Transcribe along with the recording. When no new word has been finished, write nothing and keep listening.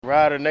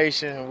Rider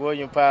Nation,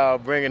 William Powell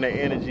bringing the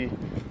energy,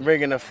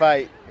 bringing the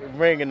fight,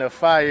 bringing the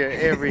fire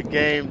every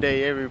game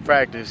day, every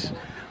practice.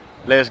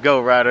 Let's go,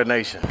 Rider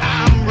Nation.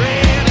 I'm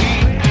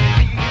ready.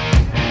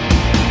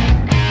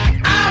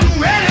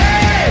 I'm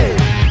ready.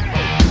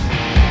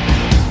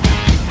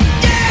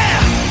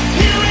 Yeah,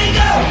 here we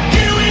go,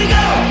 here we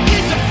go.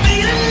 It's a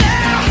feeling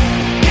now.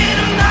 Get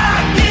 'em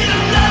high, get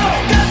 'em low,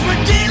 'cause we're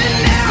dealing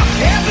now.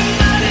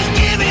 Everybody's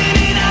giving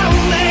it all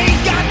they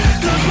got,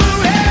 'cause we're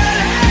ready.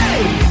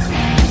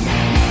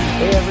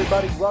 Hey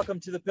everybody, welcome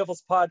to the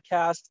Piffles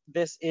Podcast.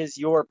 This is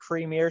your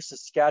premier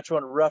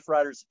Saskatchewan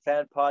Roughriders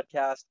fan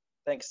podcast.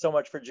 Thanks so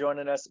much for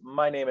joining us.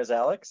 My name is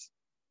Alex.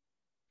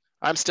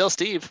 I'm still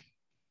Steve.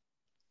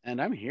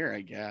 And I'm here, I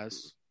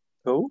guess.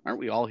 Who? Aren't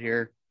we all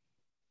here?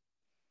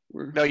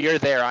 No, you're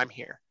there. I'm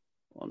here.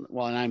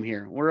 Well, and I'm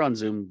here. We're on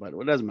Zoom, but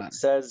it doesn't matter.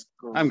 Says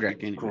I'm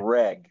Greg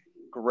anyway.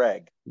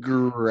 Greg.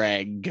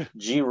 G-Reg.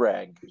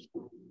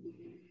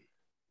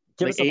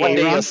 Give us a One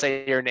day follow. you'll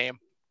say your name.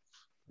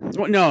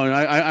 No,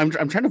 I'm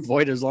trying to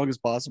avoid it as long as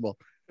possible.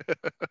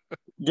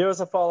 Give us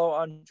a follow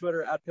on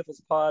Twitter at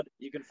PifflesPod.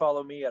 You can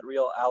follow me at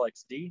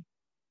RealAlexD.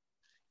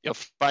 You'll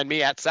find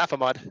me at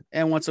Safamod.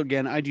 And once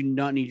again, I do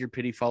not need your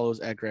pity follows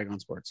at Greg on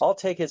Sports. I'll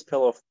take his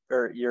pillow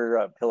or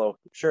your pillow.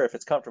 Sure, if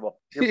it's comfortable.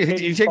 Your You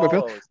pity take my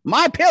pillow? follows.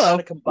 My pillow? Trying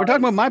to combine- We're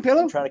talking about my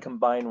pillow? I'm trying to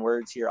combine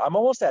words here. I'm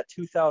almost at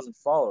 2,000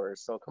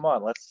 followers, so come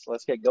on,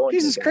 let's get going.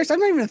 Jesus here, guys. Christ, I'm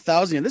not even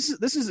 1,000 yet.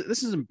 This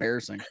is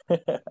embarrassing.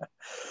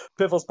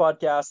 Piffles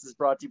Podcast is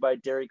brought to you by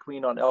Dairy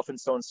Queen on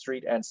Elphinstone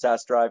Street and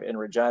Sass Drive in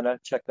Regina.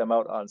 Check them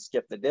out on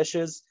Skip the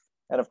Dishes.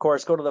 And of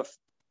course, go to the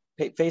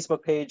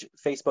Facebook page,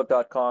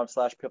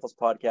 facebook.com/Piffles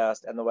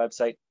Podcast, and the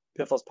website,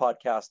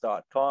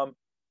 pifflespodcast.com.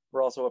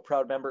 We're also a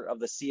proud member of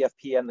the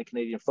CFPN, the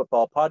Canadian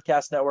Football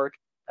Podcast Network,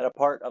 and a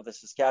part of the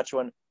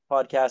Saskatchewan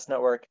Podcast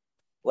Network.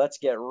 Let's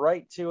get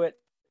right to it.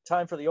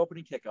 Time for the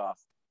opening kickoff.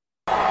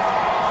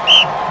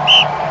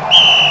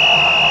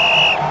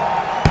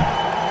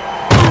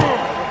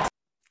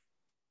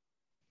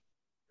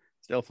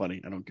 Still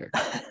funny. I don't care.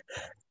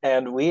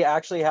 And we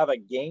actually have a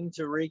game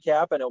to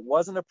recap, and it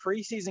wasn't a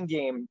preseason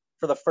game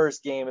for the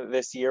first game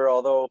this year,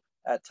 although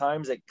at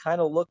times it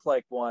kind of looked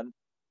like one.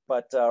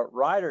 But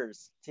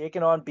Riders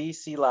taking on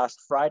BC last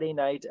Friday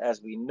night.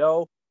 As we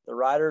know, the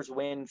Riders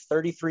win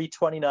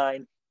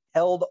 33-29,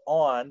 held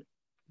on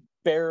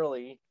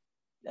barely,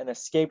 and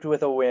escaped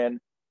with a win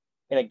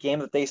in a game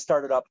that they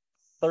started up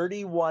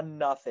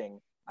 31-0.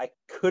 I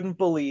couldn't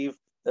believe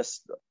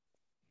this.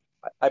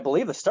 I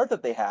believe the start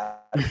that they had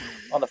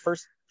on the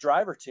first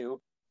drive or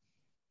two,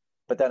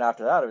 but then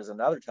after that, it was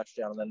another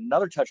touchdown, and then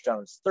another touchdown.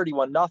 It was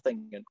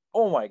 31-0, and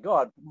oh my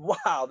God,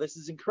 wow, this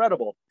is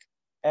incredible.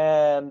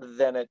 And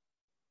then it,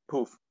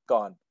 poof,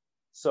 gone.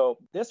 So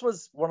this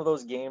was one of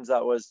those games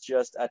that was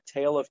just a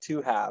tale of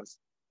two halves.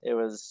 It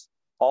was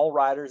all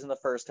Riders in the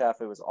first half.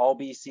 It was all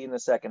BC in the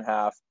second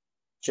half.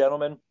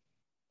 Gentlemen,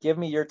 give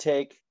me your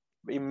take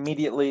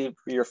immediately,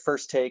 your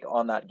first take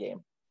on that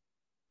game.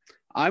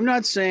 I'm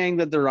not saying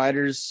that the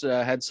Riders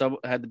had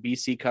the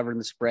BC covering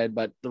the spread,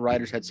 but the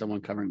Riders had someone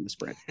covering the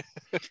spread.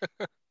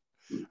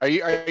 Are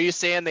you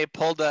saying they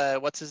pulled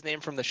what's his name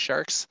from the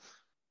Sharks?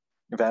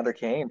 Evander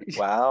Kane.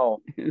 Wow.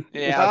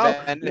 Yeah,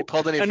 Wow. and they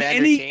pulled an An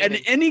Evander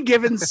Kane. any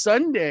given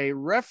Sunday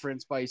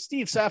reference by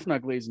Steve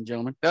Safnuck, ladies and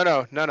gentlemen.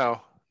 No.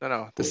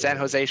 The San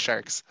Jose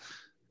Sharks.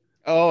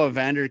 Oh,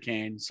 Evander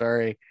Kane.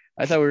 Sorry,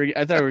 I thought we were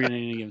going to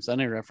any given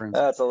Sunday reference.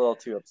 That's a little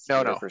too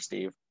obscure No. for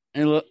Steve.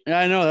 And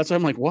I know that's why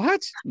I'm like,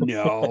 what?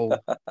 No.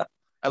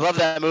 I love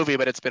that movie,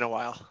 but it's been a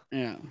while.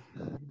 Yeah,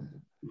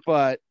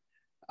 but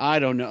I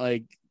don't know.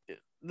 Like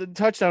the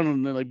touchdown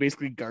on the, like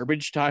basically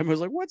garbage time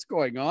was like, what's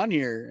going on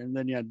here? And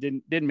then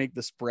didn't make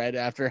the spread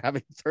after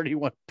having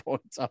 31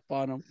 points up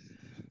on them.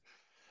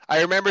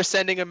 I remember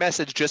sending a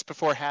message just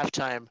before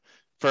halftime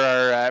for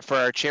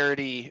our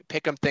charity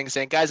pick'em thing,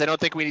 saying, "Guys, I don't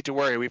think we need to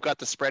worry. We've got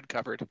the spread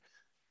covered."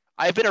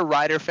 I've been a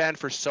Rider fan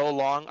for so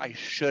long. I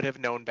should have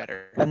known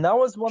better. And that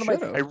was one of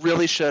Should've. I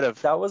really should have.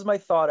 that was my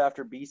thought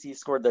after BC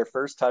scored their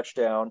first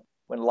touchdown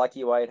when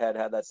Lucky Whitehead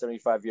had that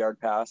 75-yard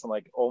pass. I'm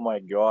like, oh my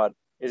God,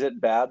 is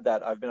it bad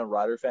that I've been a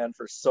Rider fan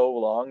for so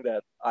long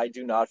that I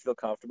do not feel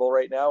comfortable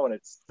right now when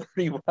it's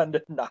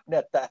 31-9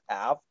 at the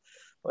half?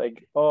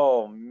 Like,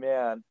 oh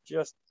man,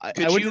 just I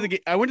went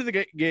to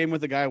the game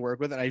with the guy I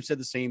work with, and I said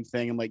the same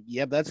thing. I'm like,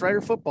 yeah, that's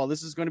Rider football.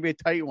 This is going to be a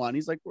tight one.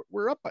 He's like,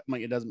 we're up. I'm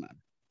like, it doesn't matter.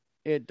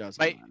 It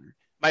doesn't matter.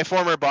 My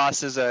former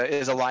boss is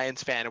a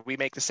Lions fan, and we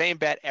make the same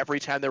bet every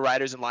time the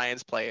Riders and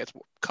Lions play. It's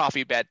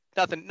coffee bet,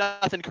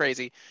 nothing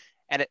crazy.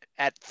 And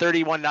at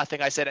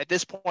 31-0, I said, at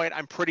this point,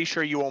 I'm pretty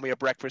sure you owe me a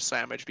breakfast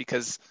sandwich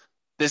because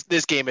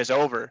this game is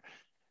over.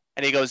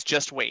 And he goes,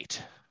 just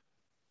wait.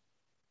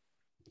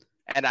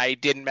 And I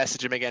didn't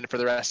message him again for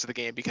the rest of the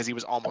game because he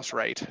was almost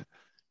right.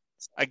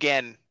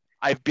 Again,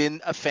 I've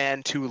been a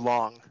fan too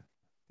long.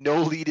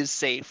 No lead is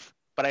safe,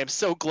 but I am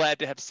so glad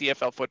to have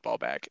CFL football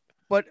back.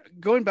 But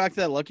going back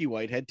to that Lucky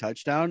Whitehead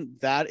touchdown,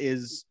 that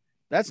is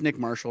That's Nick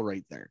Marshall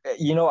right there.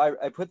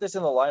 I put this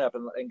in the lineup,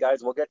 and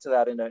guys, we'll get to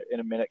that in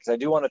a minute because I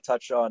do want to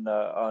touch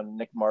on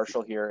Nick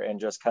Marshall here and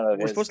just kind of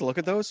We're supposed to look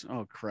at those.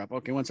 Oh crap!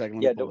 Okay, 1 second. Let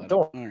me Yeah, pull that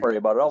don't up. All right. worry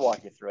about it. I'll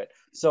walk you through it.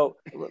 So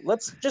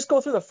let's just go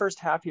through the first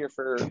half here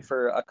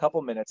for a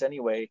couple minutes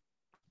anyway.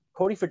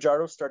 Cody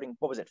Fajardo starting,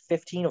 what was it,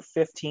 15 of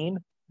 15,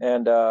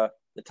 and the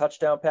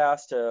touchdown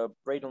pass to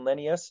Braden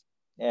Linnaeus,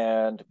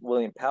 and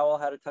William Powell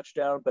had a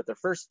touchdown, but their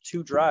first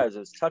two drives, it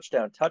was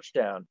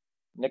touchdown.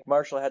 Nick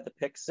Marshall had the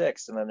pick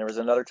six, and then there was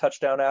another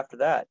touchdown after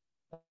that.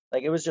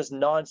 Like, it was just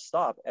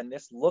nonstop, and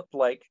this looked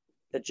like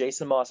the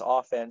Jason Moss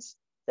offense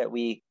that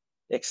we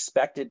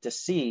expected to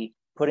see,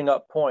 putting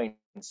up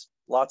points,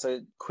 lots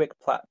of quick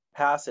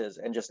passes,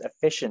 and just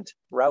efficient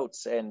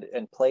routes and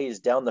plays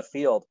down the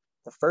field.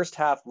 The first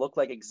half looked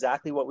like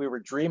exactly what we were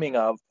dreaming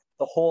of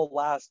the whole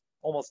last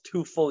almost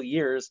 2 full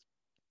years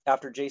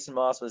after Jason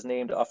Moss was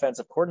named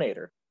offensive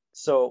coordinator.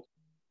 So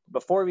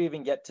before we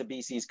even get to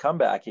BC's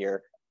comeback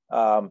here,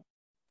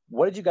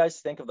 what did you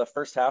guys think of the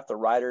first half, the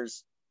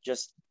Riders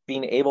just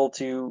being able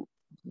to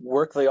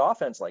work the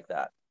offense like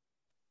that?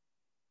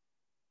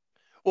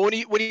 Well,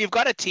 when you've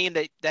got a team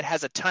that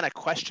has a ton of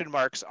question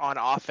marks on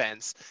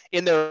offense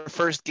in their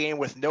first game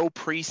with no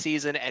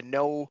preseason and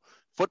no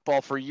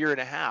football for a year and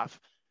a half,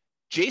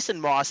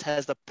 Jason Moss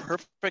has the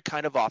perfect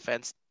kind of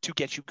offense to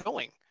get you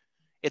going.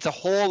 It's a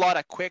whole lot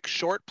of quick,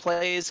 short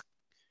plays.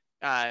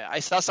 I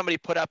saw somebody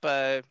put up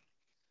a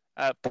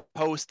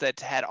post that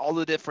had all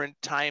the different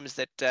times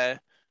that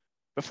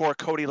before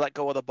Cody let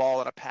go of the ball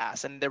on a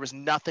pass, and there was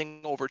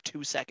nothing over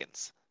 2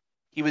 seconds.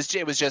 It was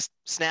just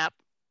snap,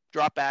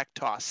 drop back,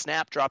 toss,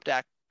 snap, drop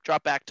back,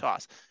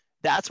 toss.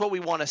 That's what we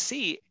want to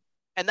see,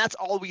 and that's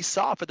all we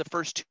saw for the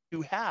first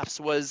 2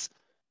 halves was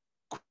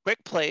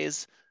quick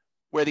plays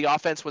where the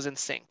offense was in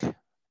sync.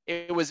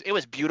 It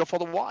was beautiful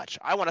to watch.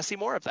 I want to see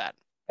more of that.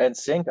 And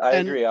sync, I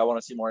agree. I want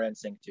to see more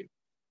NSYNC too.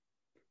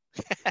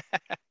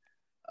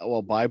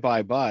 Well, bye.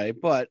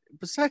 But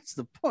besides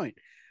the point,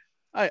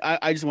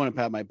 I just want to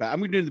pat my back. I'm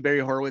going to do the Barry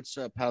Horowitz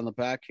pat on the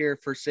back here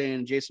for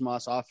saying Jason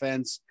Moss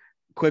offense,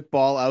 quick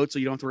ball out, so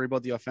you don't have to worry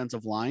about the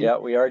offensive line. Yeah,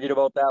 we argued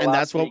about that and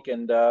last week,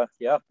 and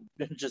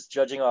just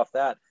judging off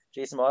that,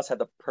 Jason Moss had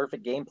the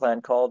perfect game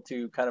plan called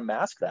to kind of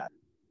mask that.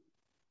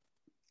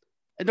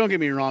 And don't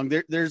get me wrong,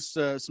 there's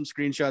some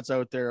screenshots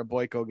out there of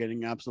Boyko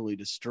getting absolutely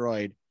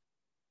destroyed.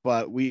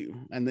 But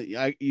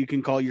you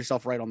can call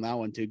yourself right on that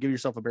one too. Give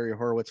yourself a Barry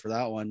Horowitz for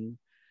that one.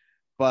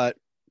 But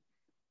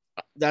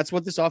that's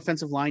what this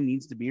offensive line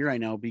needs to be right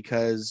now,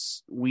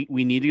 because we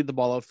need to get the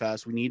ball out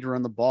fast. We need to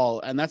run the ball.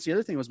 And that's the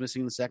other thing that was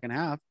missing in the second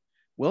half.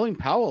 William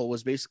Powell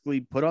was basically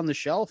put on the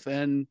shelf,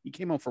 and he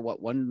came out for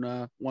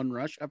one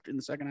rush after in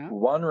the second half.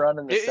 One run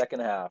in the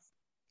second half.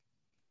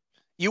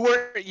 You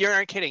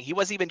aren't kidding. He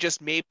wasn't even just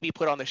maybe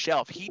put on the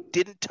shelf. He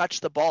didn't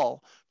touch the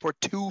ball for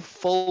 2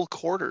 full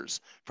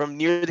quarters, from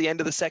near the end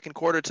of the second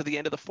quarter to the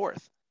end of the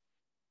fourth.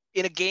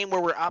 In a game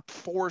where we're up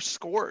 4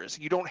 scores,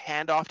 you don't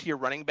hand off to your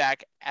running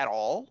back at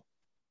all.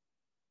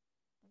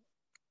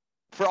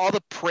 For all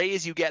the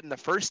praise you get in the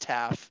first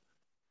half,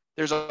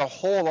 there's a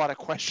whole lot of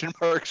question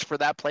marks for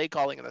that play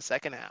calling in the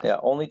second half. Yeah,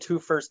 only 2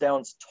 first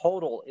downs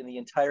total in the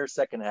entire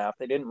second half.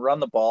 They didn't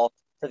run the ball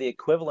for the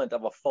equivalent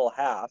of a full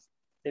half.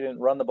 They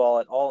didn't run the ball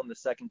at all in the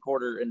second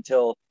quarter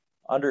until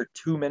under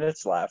 2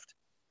 minutes left.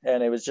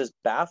 And it was just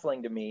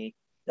baffling to me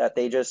that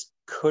they just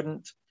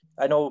couldn't.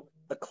 I know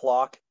the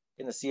clock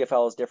in the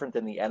CFL is different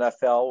than the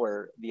NFL,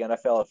 where the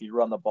NFL, if you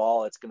run the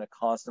ball, it's going to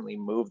constantly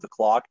move the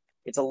clock.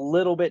 It's a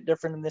little bit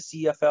different in the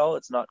CFL.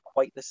 It's not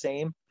quite the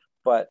same,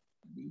 but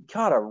you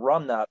got to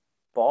run that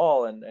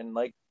ball. And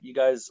like you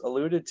guys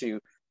alluded to,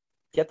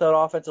 get that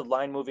offensive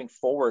line moving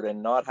forward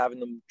and not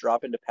having them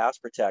drop into pass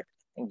protect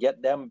and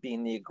get them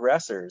being the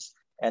aggressors.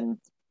 And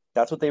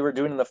that's what they were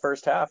doing in the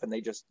first half, and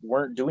they just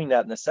weren't doing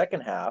that in the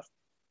second half.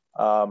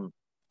 I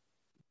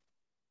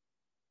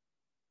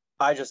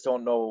just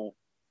don't know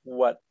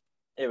what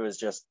it was,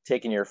 just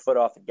taking your foot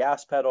off the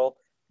gas pedal.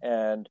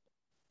 And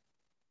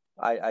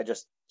I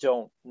just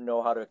don't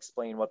know how to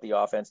explain what the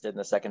offense did in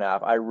the second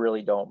half. I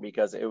really don't,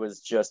 because it was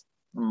just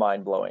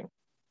mind blowing.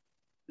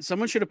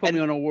 Someone should have put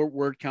me on a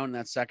word count in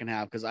that second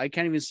half, because I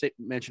can't even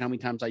mention how many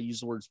times I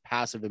use the words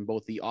passive in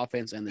both the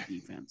offense and the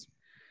defense.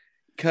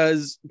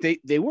 Because they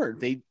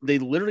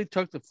literally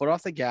took the foot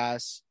off the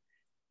gas,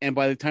 and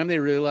by the time they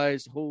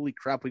realized, holy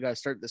crap, we got to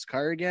start this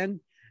car again,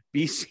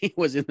 BC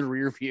was in the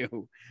rear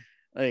view.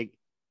 Like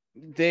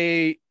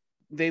they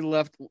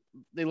left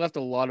a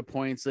lot of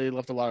points. They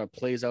left a lot of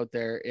plays out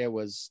there. It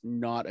was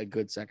not a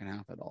good second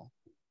half at all.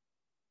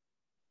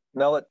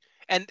 No,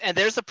 and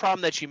there's the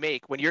problem that you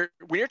make when you're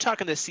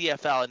talking to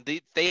CFL,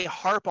 and they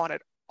harp on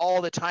it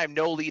all the time.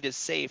 No lead is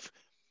safe.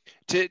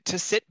 To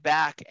sit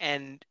back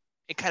and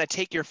kind of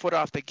take your foot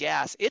off the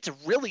gas, it's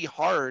really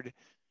hard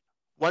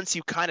once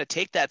you kind of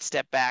take that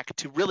step back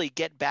to really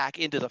get back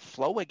into the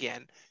flow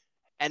again.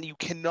 And you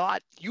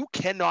cannot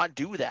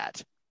do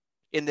that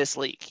in this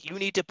league. You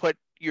need to put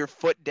your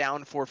foot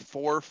down for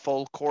 4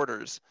 full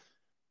quarters.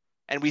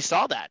 And we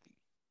saw that.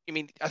 I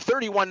mean, a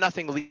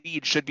 31-0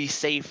 lead should be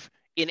safe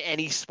in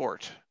any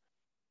sport.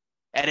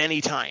 at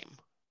any time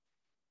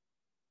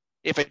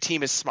if a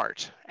team is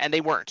smart, and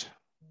they weren't.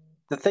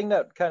 The thing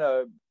that kind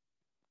of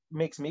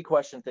makes me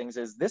question things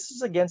is this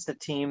is against a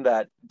team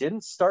that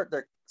didn't start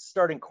their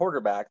starting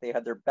quarterback. They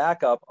had their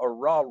backup, a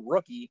raw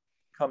rookie,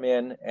 come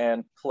in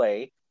and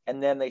play,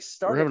 and then they We're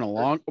started. having a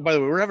long. By the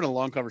way, we're having a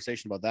long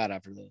conversation about that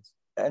after this.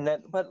 And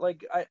then, but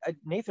like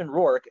Nathan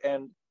Rourke,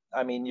 and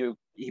I mean,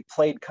 he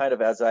played kind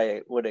of as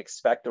I would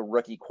expect a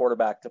rookie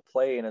quarterback to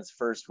play in his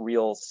first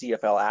real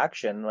CFL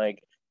action.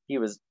 Like he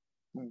was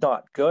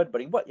not good, but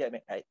he what? Yeah, I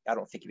mean, I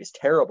don't think he was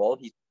terrible.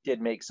 He did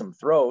make some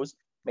throws,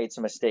 made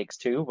some mistakes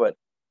too, but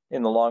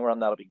in the long run,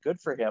 that'll be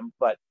good for him.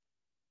 But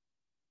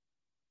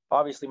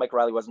obviously, Michael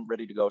Riley wasn't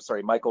ready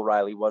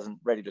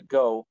to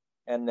go.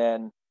 And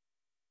then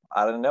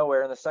out of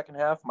nowhere in the second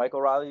half,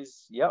 Michael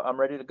Riley's, I'm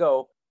ready to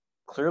go.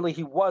 Clearly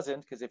he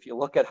wasn't, because if you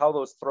look at how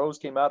those throws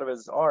came out of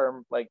his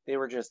arm, like they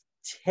were just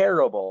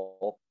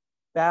terrible,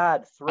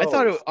 bad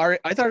throws.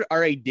 I thought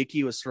R.A.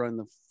 Dickey was throwing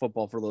the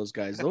football for those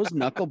guys. Those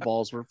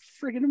knuckleballs were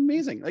freaking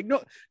amazing. Like,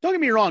 no, don't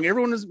get me wrong.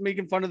 Everyone was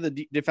making fun of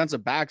the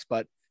defensive backs,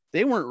 but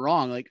they weren't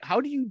wrong. Like,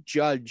 how do you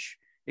judge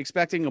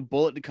expecting a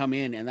bullet to come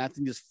in and that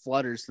thing just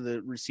flutters to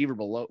the receiver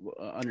below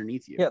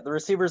underneath you? Yeah, the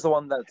receiver's the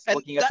one that's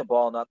looking at the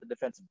ball, not the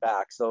defensive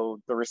back.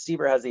 So the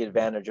receiver has the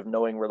advantage of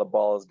knowing where the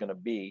ball is going to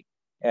be,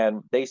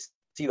 and they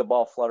see the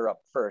ball flutter up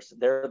first.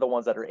 They're the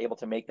ones that are able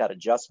to make that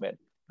adjustment.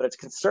 But it's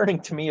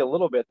concerning to me a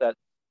little bit that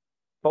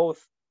both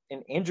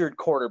an injured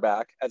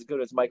quarterback, as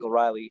good as Michael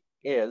Riley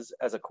is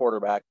as a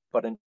quarterback,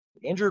 but an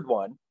injured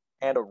one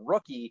and a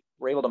rookie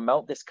were able to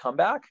mount this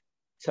comeback.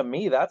 To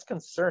me, that's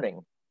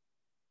concerning.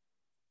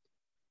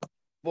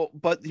 Well,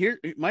 but here,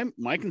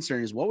 my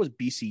concern is, what was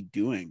BC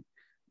doing?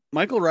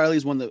 Michael Riley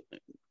is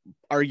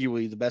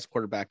arguably the best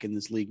quarterback in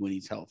this league when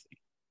he's healthy.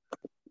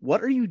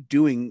 What are you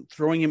doing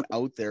throwing him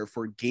out there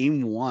for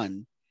game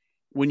one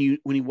when he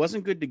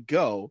wasn't good to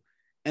go?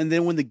 And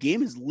then when the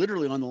game is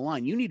literally on the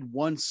line, you need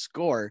one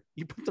score.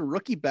 You put the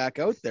rookie back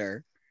out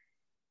there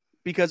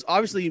because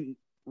obviously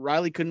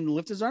Riley couldn't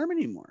lift his arm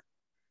anymore.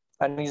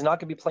 And he's not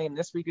going to be playing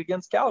this week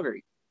against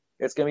Calgary.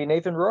 It's going to be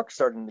Nathan Rourke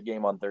starting the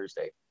game on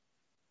Thursday.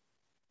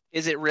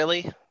 Is it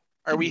really?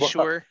 Are we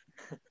sure?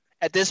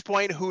 At this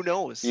point, who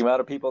knows? The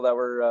amount of people that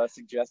were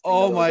suggesting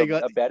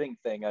a betting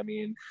thing. I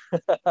mean,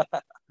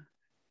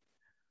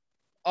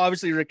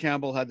 obviously Rick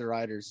Campbell had the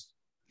Riders,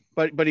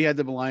 but he had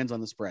the Lions on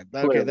the spread.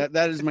 Okay,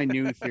 that is my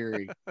new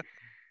theory.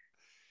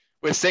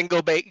 With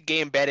single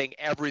game betting,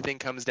 everything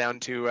comes down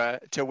to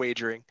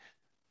wagering.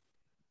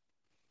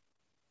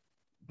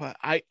 But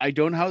I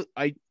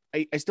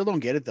still don't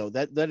get it though.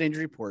 That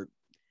injury report,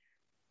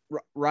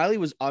 Riley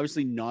was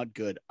obviously not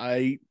good.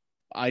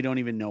 I don't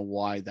even know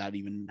why that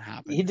even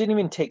happened. He didn't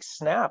even take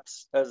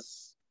snaps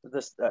as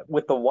this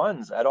with the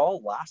ones at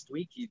all last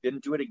week. He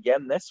didn't do it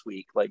again this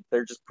week. Like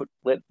they're just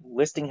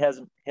listing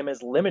him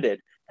as limited,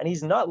 and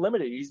he's not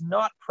limited. He's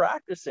not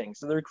practicing,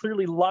 so they're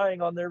clearly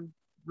lying on their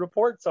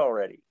reports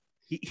already.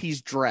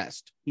 He's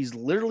dressed. He's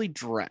literally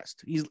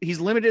dressed. He's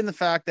limited in the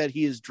fact that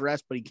he is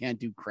dressed, but he can't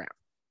do crap.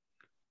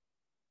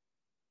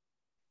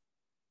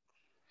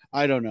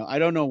 I don't know. I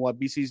don't know what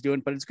BC's doing,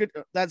 but it's good.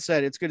 That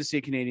said, it's good to see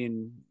a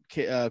Canadian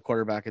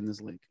quarterback in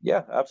this league.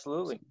 Yeah,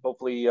 absolutely.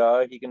 Hopefully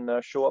he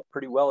can show up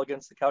pretty well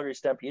against the Calgary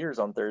Stampeders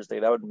on Thursday.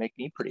 That would make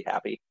me pretty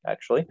happy,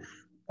 actually.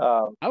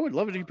 I would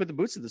love it if you put the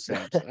boots to the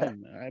Stamps.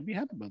 I'd be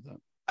happy about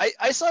that.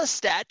 I saw a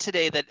stat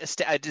today that this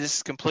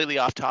is completely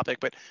off topic,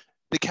 but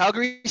the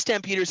Calgary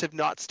Stampeders have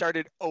not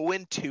started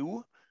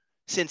 0-2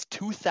 since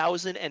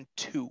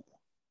 2002.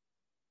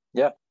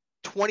 Yeah.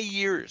 20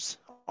 years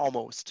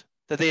almost.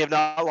 That they have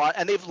not lost,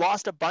 and they've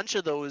lost a bunch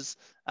of those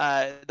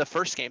the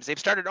first games. They've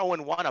started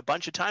 0-1 a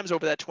bunch of times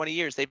over that 20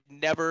 years. They've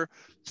never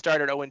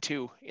started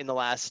 0-2 in the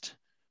last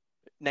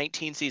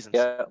 19 seasons.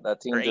 Yeah, that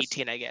team or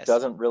 18, I guess.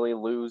 Doesn't really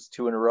lose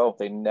 2 in a row.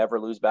 They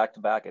never lose back to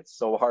back. It's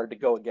so hard to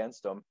go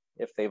against them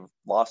if they've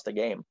lost a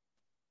game.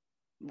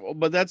 Well,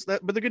 but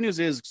But the good news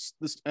is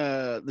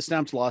the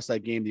Stamps lost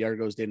that game. The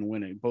Argos didn't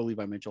win it. Bo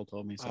Levi Mitchell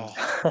told me so.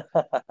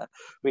 Oh.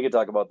 We could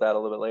talk about that a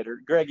little bit later.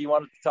 Greg, you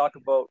wanted to talk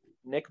about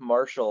Nick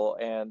Marshall,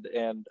 and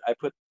I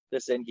put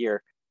this in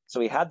here. So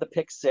he had the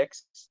pick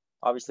six,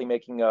 obviously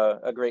making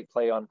a great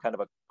play on kind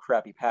of a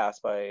crappy pass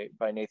by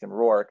Nathan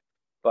Rourke,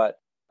 but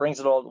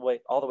brings it all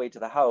the way to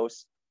the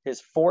house.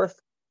 His fourth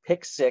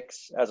pick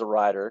six as a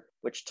Rider,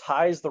 which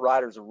ties the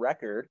Riders'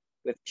 record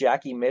with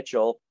Jackie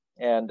Mitchell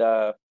and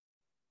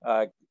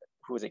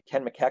who was it?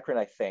 Ken McEachran,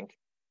 I think,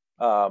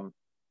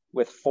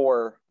 with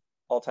 4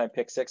 all-time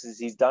pick sixes.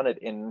 He's done it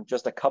in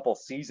just a couple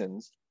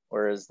seasons,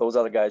 whereas those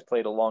other guys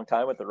played a long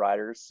time with the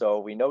Riders.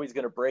 So we know he's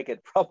going to break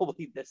it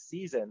probably this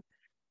season.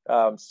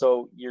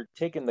 So you're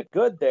taking the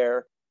good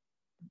there,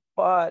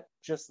 but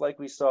just like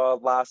we saw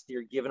last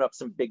year, giving up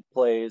some big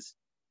plays,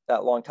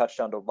 that long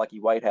touchdown to Lucky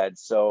Whitehead.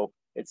 So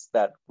it's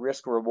that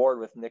risk reward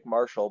with Nick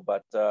Marshall.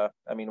 But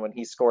I mean, when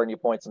he's scoring you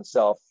points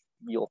himself,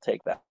 you'll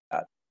take that.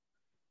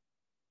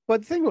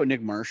 But the thing about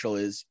Nick Marshall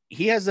is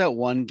he has that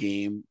one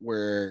game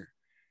where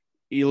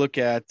you look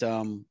at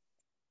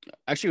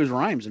actually it was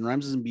Rhymes, and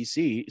Rhymes is in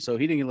BC, so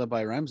he didn't get led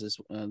by Rhymes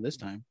this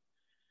time.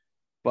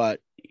 but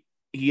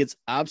he gets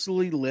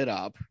absolutely lit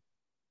up,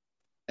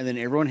 and then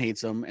everyone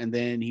hates him, and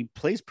then he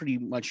plays pretty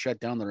much shut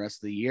down the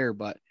rest of the year.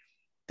 But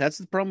that's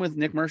the problem with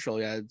Nick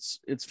Marshall. Yeah,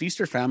 it's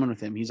feast or famine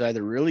with him. He's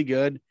either really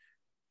good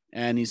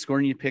and he's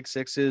scoring you pick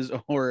sixes,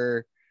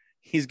 or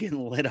he's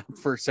getting lit up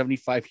for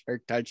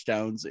 75-yard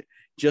touchdowns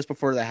just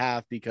before the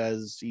half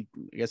because I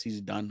guess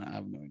he's done. I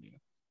have no idea.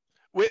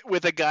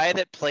 With a guy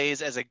that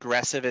plays as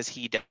aggressive as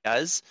he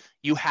does,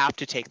 you have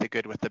to take the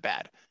good with the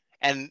bad.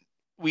 And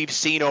we've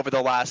seen over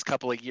the last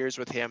couple of years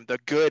with him, the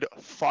good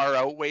far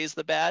outweighs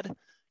the bad.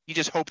 You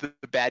just hope that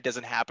the bad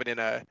doesn't happen in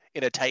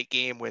a tight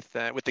game with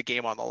the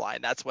game on the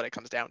line. That's what it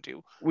comes down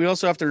to. We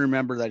also have to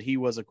remember that he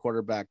was a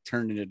quarterback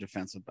turned into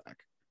defensive back,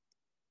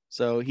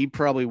 so he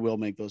probably will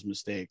make those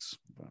mistakes.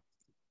 But...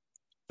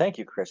 Thank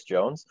you, Chris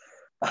Jones.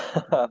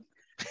 That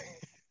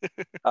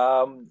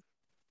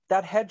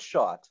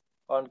headshot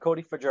on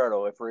Cody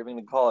Fajardo, if we're even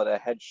going to call it a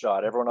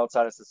headshot, everyone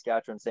outside of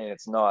Saskatchewan saying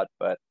it's not,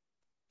 but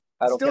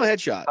I don't still a care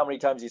headshot. how many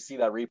times you see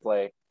that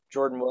replay.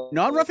 Jordan Williams,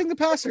 Not roughing the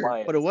passer,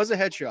 Lions. but it was a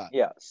headshot.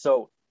 Yeah.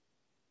 So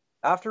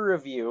after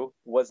review,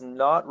 was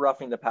not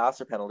roughing the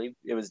passer penalty.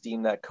 It was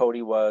deemed that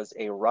Cody was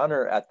a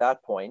runner at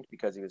that point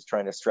because he was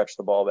trying to stretch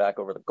the ball back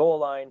over the goal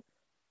line.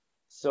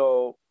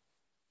 So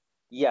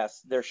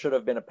yes, there should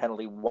have been a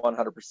penalty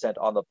 100%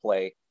 on the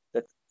play.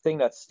 The thing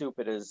that's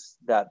stupid is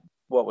that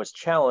what was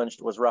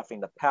challenged was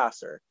roughing the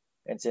passer.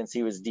 And since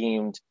he was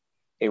deemed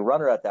a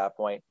runner at that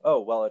point,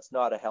 oh, well, it's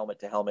not a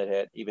helmet-to-helmet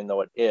hit, even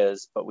though it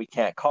is, but we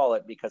can't call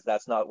it because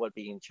that's not what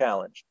being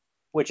challenged,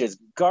 which is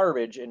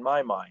garbage in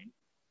my mind.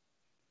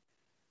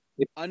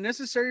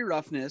 Unnecessary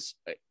roughness,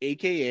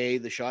 aka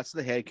the shots to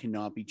the head,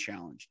 cannot be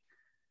challenged.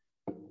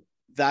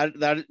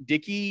 That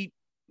Dickey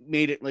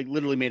made it, like,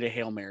 literally made a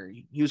Hail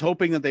Mary. He was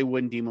hoping that they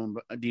wouldn't deem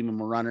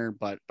him a runner,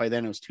 but by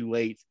then it was too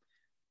late.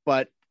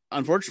 But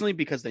unfortunately,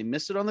 because they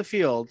missed it on the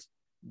field,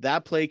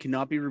 that play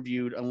cannot be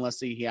reviewed unless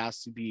he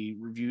has to be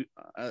reviewed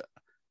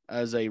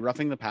as a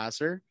roughing the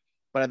passer.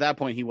 But at that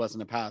point, he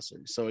wasn't a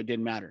passer, so it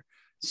didn't matter.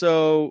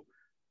 So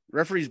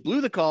referees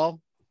blew the call.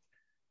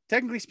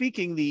 Technically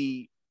speaking,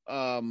 the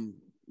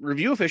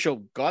review official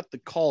got the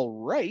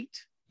call right,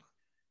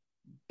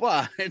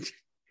 but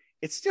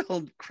it's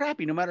still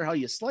crappy no matter how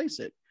you slice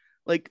it.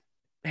 Like,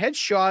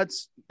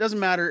 headshots, doesn't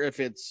matter if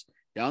it's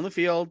down the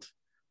field,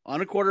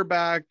 on a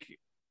quarterback,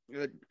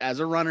 as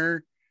a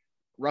runner,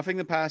 roughing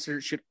the passer,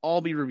 should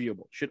all be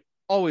reviewable. Should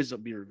always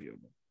be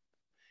reviewable.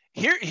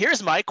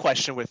 Here's my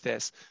question with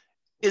this.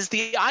 Is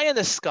the eye in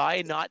the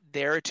sky not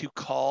there to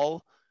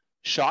call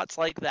shots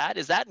like that?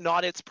 Is that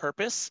not its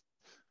purpose?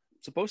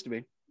 It's supposed to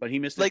be, but he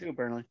missed it too,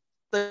 apparently.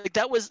 Like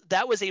that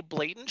was a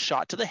blatant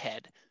shot to the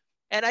head.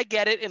 And I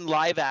get it, in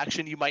live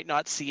action, you might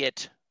not see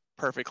it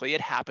perfectly.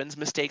 It happens.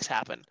 Mistakes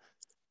happen.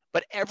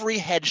 But every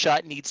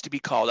headshot needs to be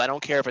called. I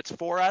don't care if it's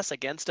for us,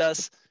 against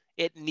us.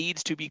 It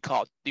needs to be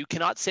called. You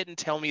cannot sit and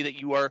tell me that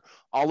you are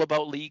all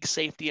about league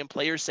safety and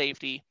player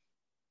safety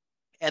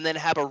and then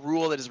have a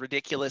rule that is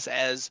ridiculous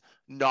as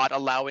not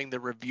allowing the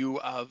review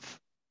of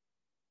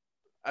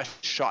a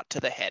shot to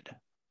the head.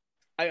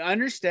 I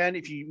understand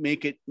if you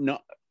make it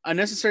not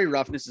unnecessary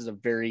roughness is a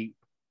very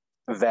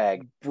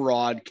vague,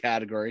 broad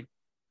category.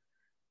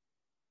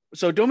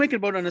 So don't make it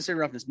about unnecessary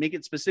roughness. Make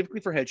it specifically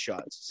for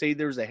headshots. Say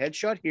there's a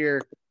headshot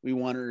here, we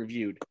want it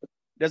reviewed.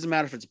 It doesn't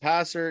matter if it's a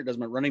passer, it doesn't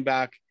matter running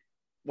back,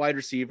 wide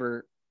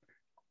receiver,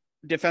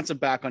 defensive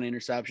back on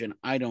interception.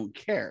 I don't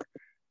care.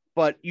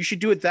 But you should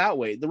do it that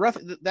way.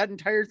 That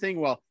entire thing,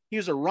 well, he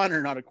was a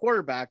runner, not a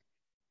quarterback.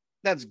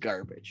 That's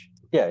garbage.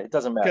 Yeah, it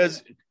doesn't matter.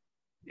 Because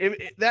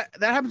that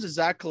happens to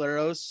Zach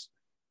Caleros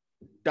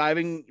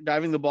diving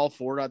the ball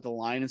forward at the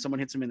line and someone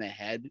hits him in the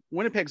head.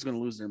 Winnipeg's going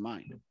to lose their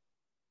mind.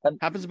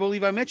 Happens to Bo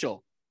Levi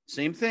Mitchell.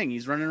 Same thing.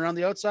 He's running around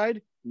the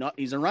outside.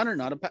 He's a runner,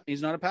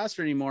 he's not a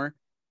passer anymore.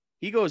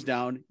 He goes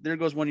down. There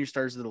goes one of your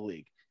stars of the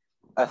league.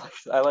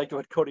 I liked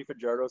what Cody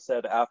Fajardo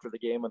said after the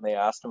game when they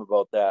asked him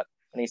about that.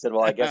 And he said,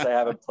 well, I guess I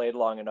haven't played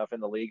long enough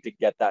in the league to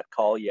get that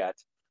call yet.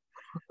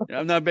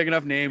 I'm not a big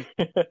enough name.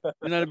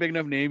 I'm not a big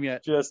enough name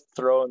yet. Just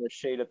throwing the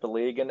shade at the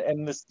league.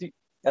 And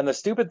the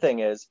stupid thing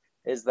is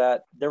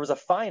that there was a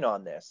fine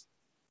on this.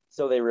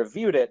 So they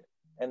reviewed it.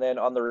 And then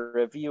on the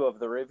review of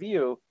the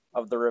review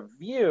of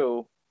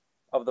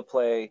the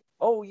play,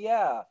 oh,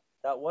 yeah,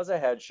 that was a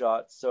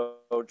headshot. So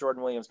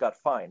Jordan Williams got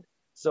fined.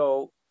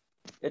 So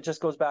it just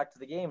goes back to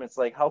the game. It's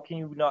like, how can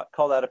you not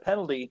call that a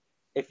penalty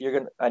if you're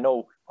going to, I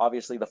know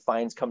obviously the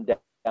fines come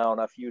down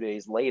a few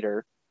days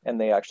later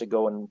and they actually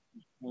go and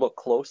look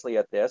closely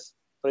at this.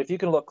 But if you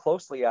can look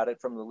closely at it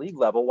from the league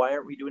level, why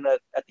aren't we doing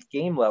that at the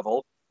game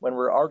level when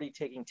we're already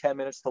taking 10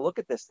 minutes to look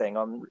at this thing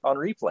on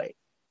replay?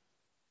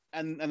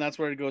 And that's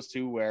where it goes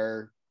to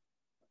where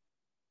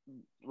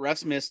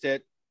refs missed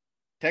it.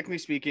 Technically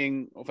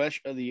speaking,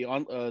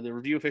 the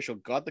review official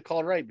got the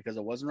call right because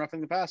it wasn't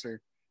roughing the passer.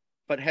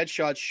 But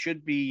headshots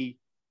should be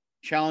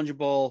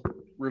challengeable,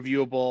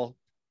 reviewable,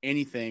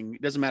 anything.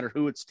 It doesn't matter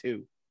who it's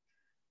to.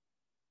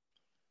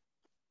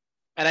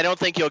 And I don't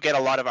think you'll get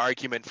a lot of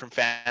argument from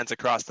fans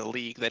across the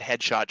league that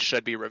headshots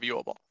should be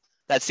reviewable.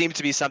 that seems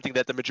to be something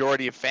that the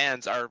majority of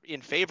fans are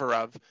in favor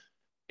of,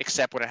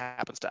 except when it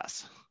happens to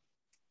us.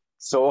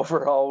 So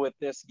overall with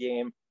this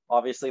game,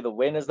 obviously the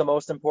win is the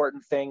most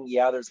important thing.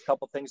 Yeah, there's a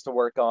couple things to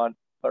work on,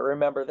 but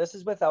remember, this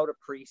is without a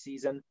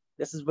preseason.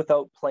 This is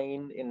without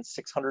playing in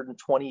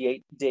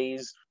 628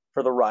 days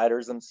for the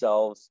Riders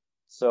themselves.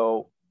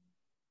 So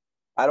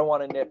I don't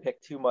want to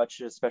nitpick too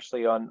much,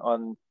 especially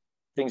on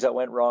things that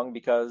went wrong,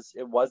 because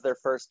it was their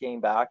first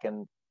game back.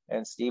 And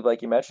Steve,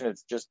 like you mentioned,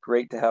 it's just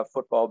great to have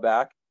football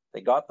back.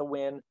 They got the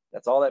win.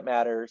 That's all that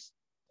matters.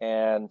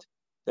 And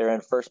they're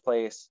in first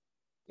place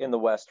in the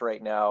West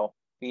right now,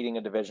 beating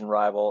a division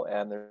rival.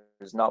 And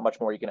there's not much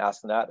more you can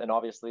ask than that. And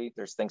obviously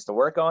there's things to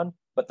work on,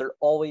 but there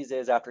always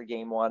is after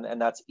game one.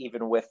 And that's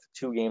even with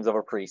 2 games of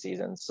a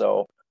preseason.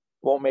 So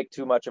won't make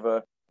too much of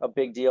a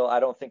big deal. I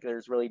don't think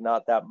there's really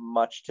not that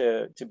much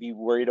to be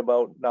worried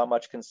about, not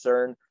much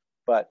concern,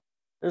 but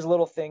there's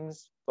little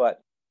things, but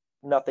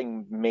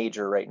nothing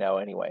major right now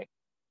anyway.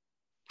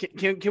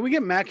 Can we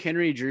get Mac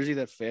Henry a jersey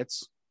that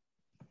fits?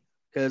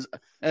 Because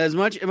as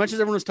much as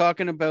everyone was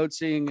talking about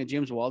seeing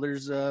James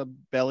Wilder's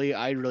belly,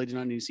 I really did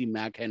not need to see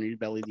Mac Henry's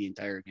belly the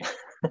entire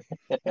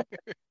game.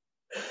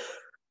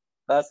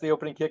 That's the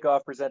opening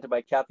kickoff presented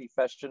by Kathy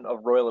Feshton of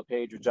Royal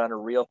LePage Regina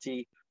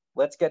Realty.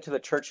 Let's get to the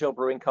Churchill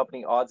Brewing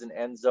Company odds and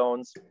end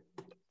zones.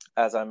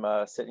 As I'm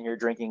sitting here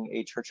drinking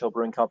a Churchill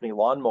Brewing Company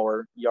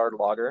lawnmower yard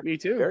lager. Me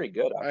too. Very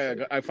good.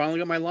 I finally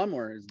got my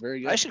lawnmower. It's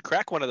very good. I should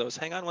crack one of those.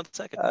 Hang on one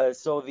second.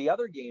 So the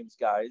other games,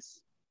 guys,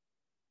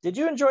 did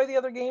you enjoy the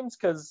other games?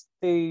 Because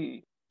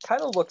they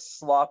kind of looked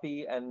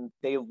sloppy and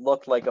they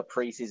looked like a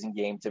preseason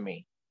game to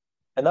me.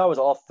 And that was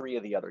all 3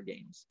 of the other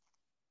games.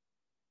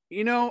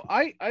 You know,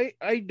 I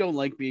don't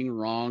like being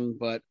wrong,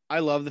 but I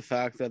love the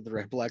fact that the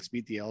Red Blacks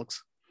beat the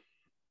Elks.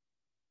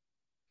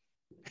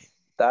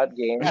 That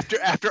game,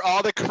 after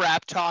all the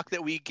crap talk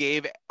that we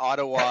gave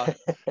Ottawa,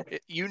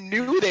 you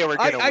knew they were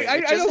going to win.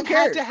 It don't care.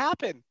 Had to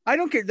happen. I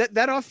don't care.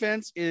 That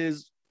offense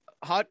is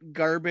hot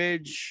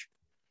garbage,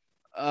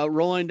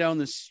 rolling down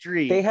the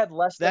street. they had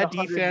less than That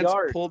 100 defense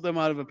yards. pulled them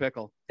out of a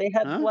pickle. They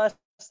had Huh? less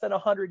than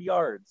 100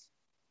 yards.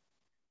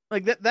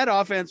 Like that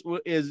offense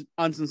is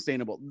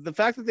unsustainable. The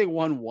fact that they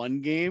won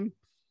one game,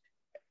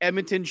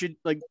 Edmonton should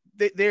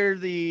they're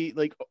the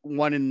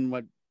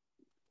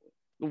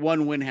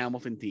one win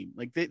Hamilton team.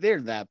 Like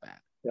they're that bad.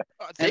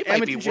 They And might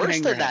Edmonton be should worse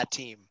hang than their head. that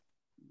team.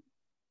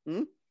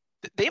 Hmm?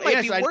 They might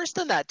Yes, be worse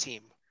than that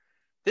team.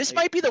 This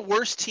might be the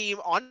worst team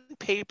on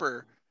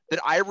paper that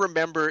I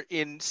remember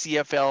in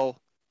CFL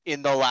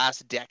in the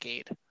last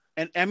decade.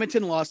 And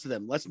Edmonton lost to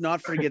them. Let's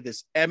not forget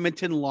this.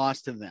 Edmonton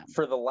lost to them.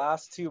 For the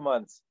last 2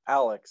 months,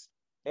 Alex,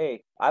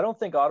 hey, I don't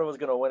think Ottawa's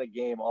going to win a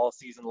game all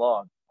season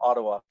long.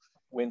 Ottawa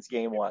wins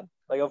game 1.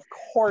 Like, of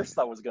course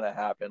that was going to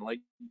happen.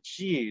 Like,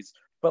 geez.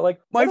 But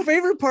like My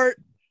favorite part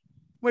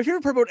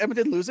about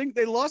Edmonton losing,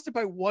 they lost it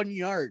by 1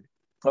 yard.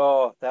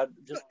 oh, that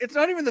just It's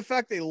not even the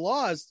fact they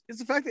lost. It's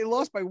the fact they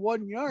lost by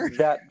 1 yard.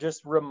 that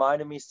just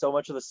reminded me so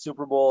much of the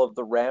Super Bowl of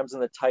the Rams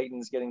and the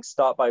Titans getting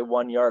stopped by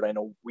 1 yard. I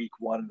know week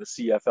 1 of the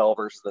CFL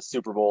versus the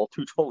Super Bowl,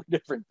 2 totally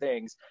different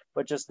things,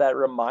 but just that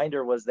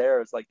reminder was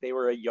there. It's like they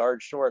were a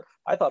yard short.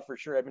 I thought for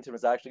sure Edmonton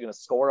was actually going to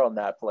score on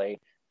that play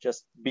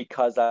just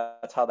because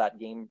that's how that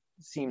game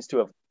seems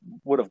to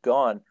would have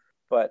gone.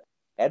 But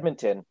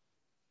Edmonton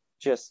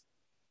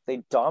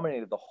they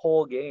dominated the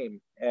whole game,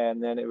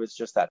 and then it was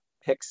just that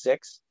pick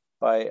 6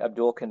 by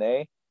Abdul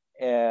Kanay,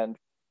 and it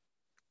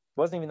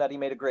wasn't even that he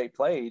made a great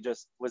play. He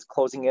just was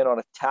closing in on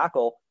a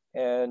tackle,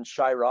 and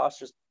Shai Ross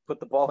just put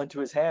the ball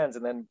into his hands,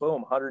 and then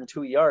boom,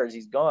 102 yards,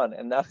 he's gone,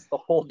 and that's the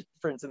whole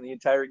difference in the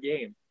entire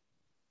game.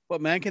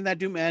 What man can that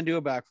do? Man, do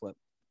a backflip.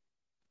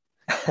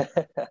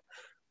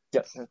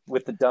 Yeah,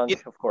 with the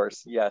dunk, of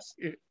course. Yes,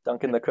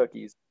 dunking the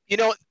cookies. You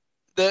know,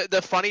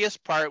 the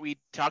funniest part, we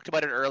talked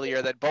about it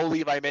earlier, that Bo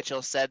Levi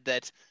Mitchell said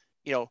that,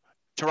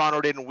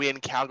 Toronto didn't win,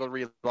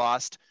 Calgary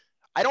lost.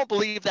 I don't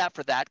believe that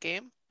for that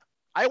game.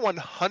 I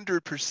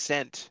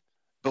 100%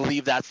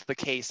 believe that's the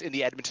case in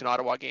the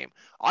Edmonton-Ottawa game.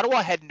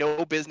 Ottawa had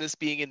no business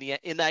being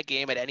in that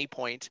game at any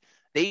point.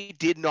 They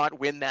did not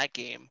win that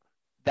game.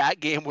 That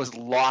game was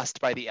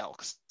lost by the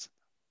Elks.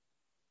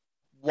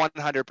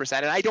 100%.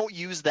 And I don't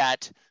use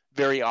that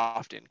very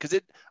often because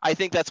I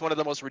think that's one of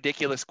the most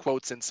ridiculous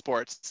quotes in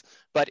sports.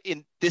 But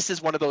this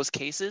is one of those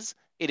cases.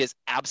 It is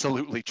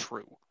absolutely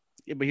true.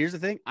 Yeah, but here's the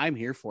thing. I'm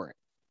here for it.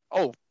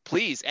 Oh,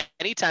 please.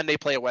 Anytime they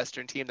play a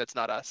Western team that's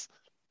not us.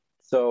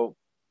 So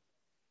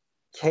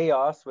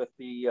chaos with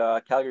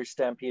the Calgary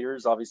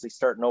Stampeders, obviously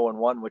starting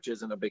 0-1, which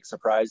isn't a big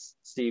surprise.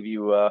 Steve,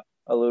 you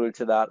alluded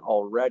to that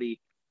already.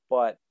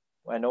 But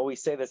I know we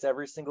say this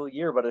every single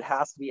year, but it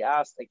has to be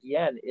asked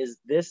again, is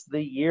this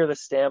the year the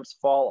Stamps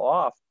fall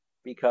off?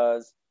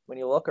 Because when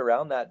you look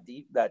around that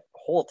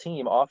whole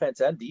team,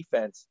 offense and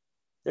defense,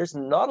 there's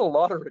not a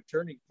lot of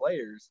returning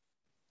players.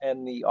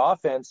 And the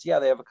offense, yeah,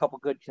 they have a couple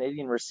good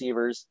Canadian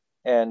receivers,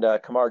 and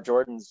Kamar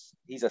Jordan's,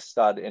 he's a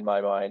stud in my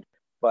mind,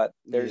 but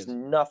there's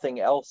nothing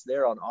else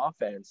there on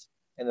offense.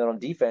 And then on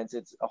defense,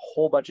 it's a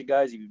whole bunch of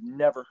guys you've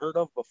never heard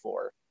of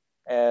before.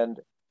 And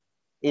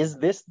is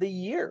this the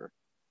year?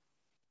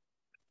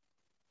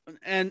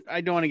 and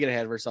I don't want to get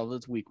ahead of ourselves.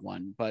 It's week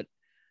 1, but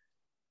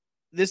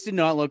this did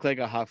not look like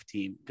a Huff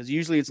team because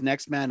usually it's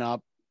next man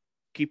up,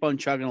 keep on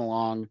chugging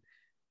along,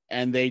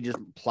 and they just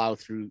plow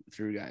through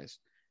guys.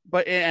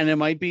 But and it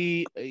might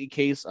be a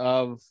case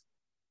of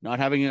not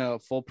having a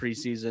full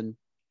preseason,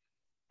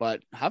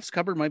 but Huff's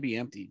cupboard might be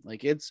empty.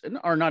 Like it's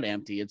or not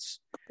empty. It's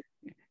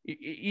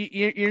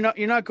you're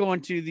not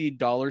going to the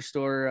dollar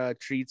store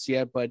treats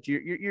yet, but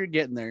you're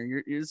getting there.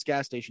 You're it's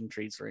gas station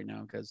treats right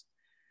now because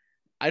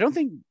I don't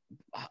think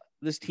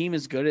this team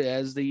is good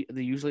as they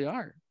usually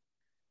are,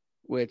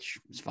 which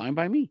is fine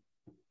by me.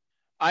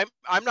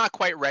 I'm not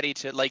quite ready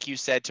to, like you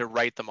said, to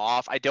write them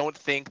off. I don't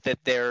think that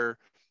they're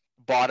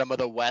bottom of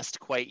the West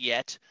quite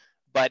yet,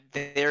 but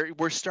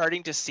we're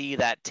starting to see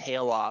that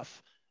tail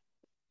off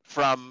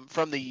from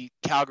the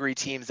Calgary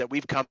teams that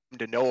we've come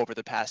to know over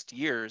the past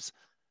years.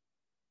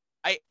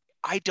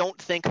 I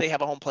don't think they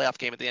have a home playoff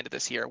game at the end of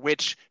this year,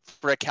 which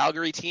for a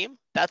Calgary team,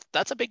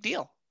 that's a big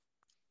deal.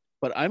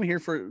 But I'm here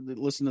for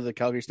listen to the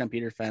Calgary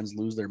Stampeder fans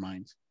lose their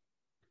minds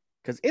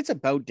because it's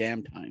about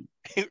damn time.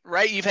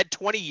 Right? You've had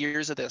 20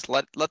 years of this.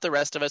 Let the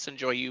rest of us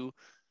enjoy you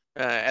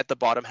at the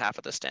bottom half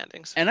of the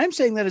standings. And I'm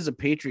saying that as a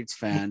Patriots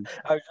fan,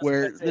 I was just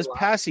where gonna say this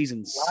past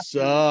season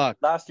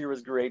sucked. Last year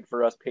was great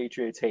for us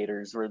Patriots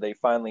haters, where they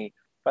finally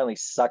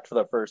sucked for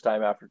the first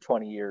time after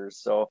 20 years.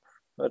 So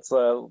let's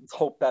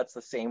hope that's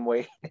the same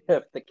way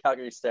if the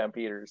Calgary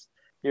Stampeders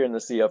here in the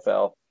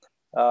CFL.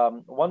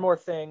 One more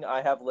thing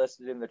I have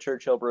listed in the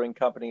Churchill Brewing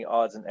Company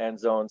odds and end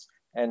zones.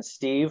 And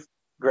Steve,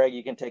 Greg,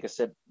 you can take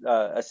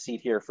a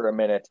seat here for a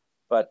minute.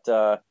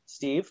 But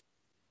Steve,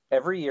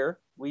 every year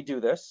we do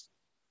this.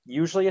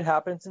 Usually it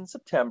happens in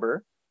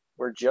September.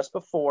 We're just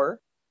before.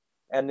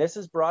 And this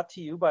is brought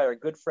to you by our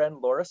good friend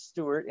Laura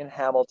Stewart in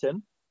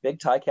Hamilton, big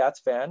Ticats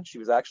fan. She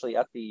was actually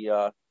at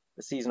the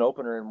season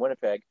opener in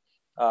Winnipeg.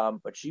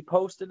 But she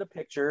posted a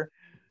picture.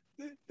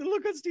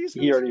 Look at Steve's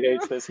face. He already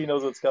hates this. He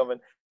knows what's coming.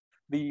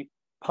 The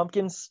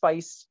pumpkin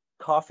spice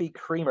coffee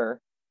creamer.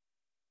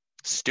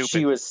 Stupid.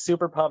 She was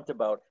super pumped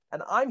about.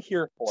 And I'm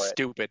here for it.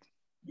 Stupid.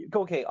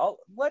 Okay, I'll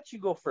let you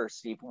go first,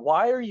 Steve.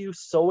 Why are you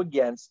so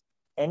against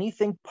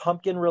anything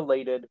pumpkin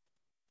related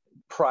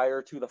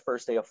prior to the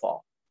first day of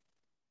fall?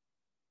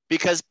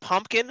 Because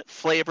pumpkin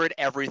flavored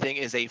everything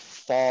is a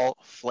fall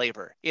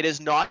flavor. It is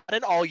not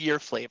an all year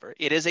flavor.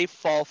 It is a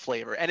fall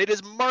flavor. And it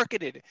is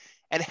marketed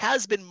and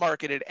has been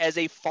marketed as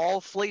a fall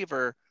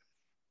flavor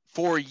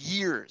for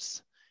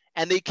years.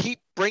 And they keep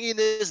bringing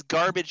this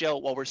garbage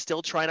out while we're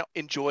still trying to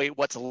enjoy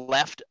what's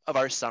left of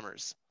our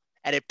summers.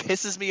 And it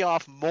pisses me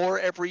off more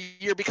every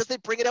year because they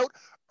bring it out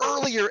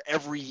earlier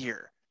every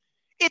year.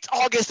 It's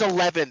August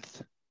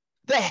 11th.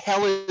 The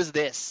hell is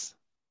this?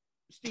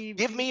 Steve,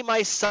 Give me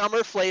my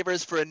summer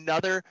flavors for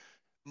another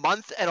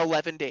month and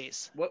 11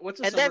 days. What's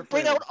a and summer then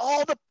bring flavor? out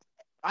all the,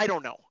 I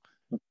don't know,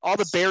 all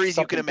the berries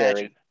you can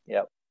imagine.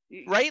 Yep.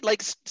 Right?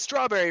 Like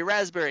strawberry,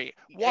 raspberry,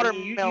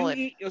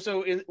 watermelon.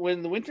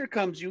 When the winter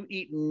comes, you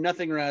eat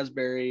nothing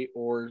raspberry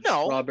or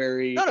No.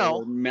 strawberry No.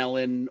 or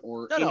melon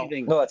or No.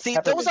 anything. No, it's See,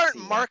 peppermint those aren't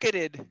season.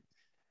 marketed.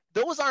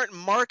 Those aren't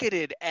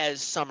marketed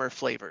as summer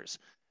flavors.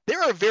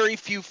 There are very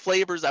few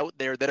flavors out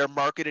there that are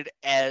marketed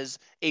as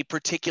a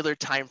particular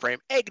time frame.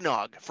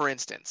 Eggnog, for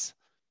instance.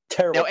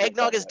 Terrible. Now,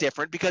 eggnog is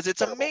different because it's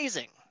Terrible.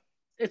 amazing.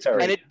 It's Terrible.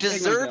 great. And it Eggnog's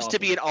deserves to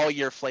awesome. be an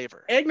all-year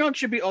flavor. Eggnog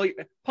should be all year.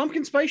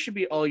 Pumpkin spice should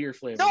be all year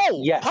flavor.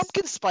 No, Yes.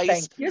 pumpkin spice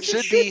Thank you. Yes, it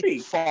should should be be.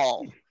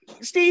 fall.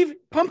 Steve,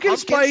 pumpkin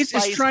spice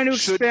is trying to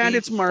should expand be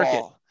its market.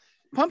 fall.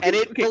 Pumpkin,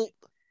 And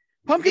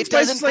pumpkin it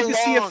spice is doesn't like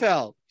the belong.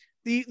 CFL.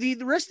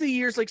 The rest of the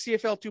year is like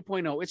CFL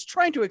 2.0. It's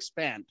trying to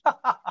expand.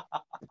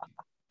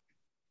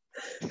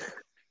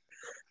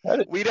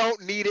 we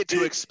don't need it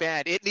to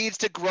expand. It needs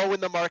to grow in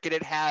the market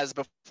it has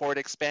before it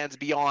expands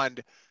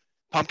beyond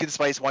pumpkin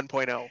spice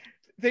 1.0.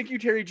 Thank you,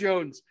 Terry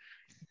Jones.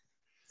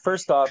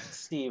 First off,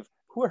 Steve,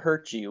 who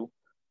hurt you?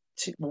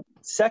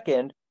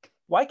 Second,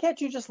 why can't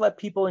you just let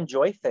people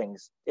enjoy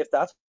things? If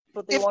that's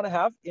what they want to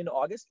have in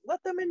August,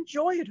 let them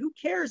enjoy it. Who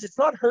cares? It's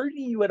not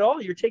hurting you at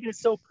all. You're taking it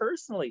so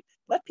personally.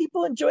 Let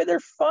people enjoy their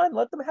fun.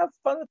 Let them have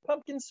fun with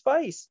pumpkin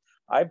spice.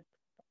 I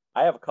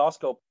have a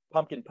Costco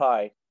pumpkin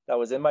pie that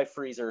was in my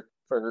freezer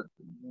for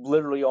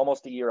literally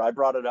almost a year. I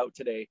brought it out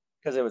today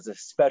because it was a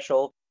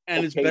special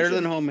And it's occasion. better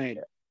than homemade.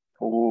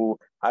 Ooh,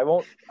 I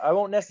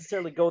won't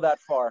necessarily go that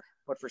far,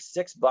 but for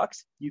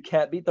 $6, you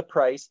can't beat the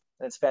price,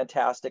 and it's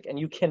fantastic. And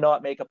you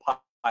cannot make a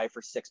pie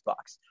for $6.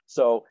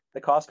 So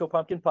the Costco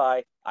pumpkin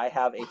pie, I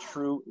have a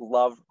true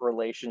love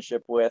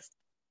relationship with.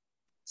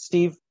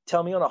 Steve,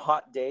 tell me on a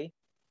hot day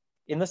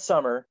in the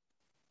summer,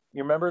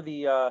 you remember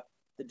the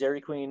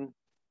Dairy Queen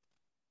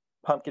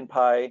pumpkin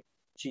pie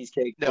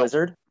cheesecake No.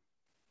 blizzard?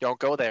 Don't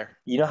go there.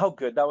 You know how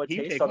good that would He'd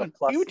taste take on a one.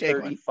 plus He would take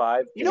one.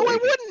 35? No, I take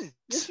it. wouldn't.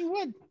 Yes, you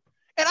would.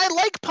 And I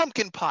like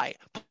pumpkin pie.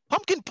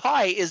 Pumpkin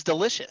pie is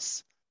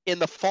delicious in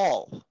the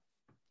fall.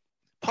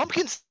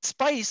 Pumpkin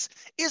spice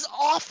is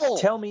awful.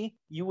 Tell me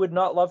you would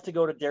not love to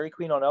go to Dairy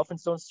Queen on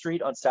Elphinstone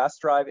Street on Sass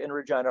Drive in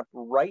Regina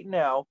right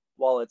now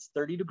while it's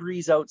 30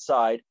 degrees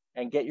outside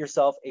and get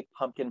yourself a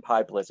pumpkin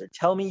pie blizzard.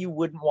 Tell me you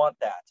wouldn't want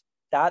that.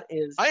 That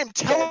is I am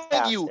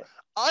telling you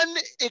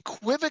fantastic.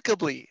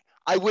 unequivocally,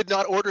 I would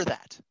not order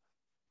that.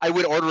 I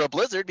would order a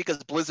Blizzard because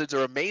Blizzards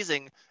are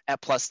amazing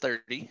at plus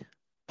 30.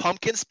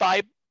 Pumpkin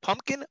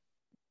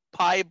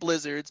pie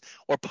blizzards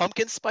or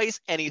pumpkin spice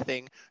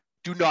anything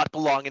do not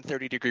belong in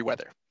 30-degree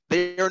weather.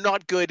 They are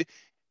not good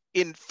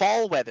in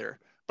fall weather,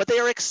 but they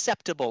are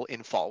acceptable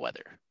in fall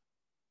weather.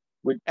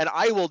 And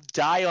I will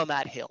die on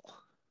that hill.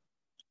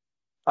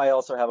 I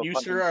also have a You,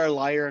 pumpkin. sir, are a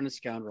liar and a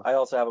scoundrel. I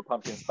also have a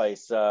pumpkin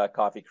spice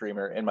coffee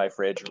creamer in my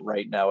fridge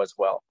right now as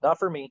well. Not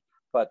for me,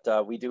 but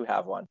we do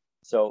have one.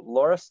 So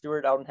Laura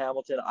Stewart out in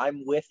Hamilton,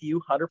 I'm with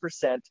you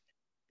 100%.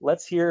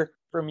 Let's hear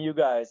from you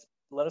guys.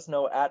 Let us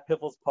know at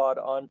PifflesPod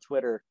on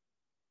Twitter.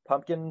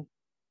 Pumpkin,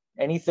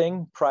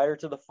 anything prior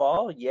to the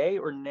fall, yay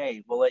or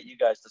nay? We'll let you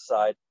guys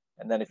decide.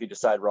 And then if you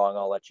decide wrong,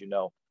 I'll let you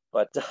know.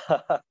 But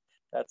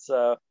that's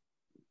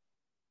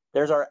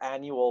there's our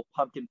annual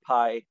pumpkin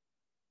pie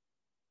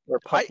or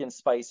pumpkin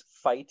spice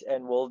fight,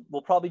 and we'll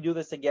probably do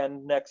this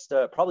again next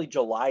probably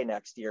July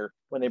next year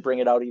when they bring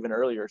it out even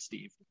earlier,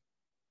 Steve.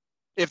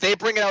 If they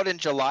bring it out in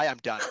July, I'm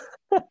done.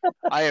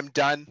 I am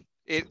done.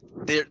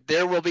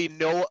 There will be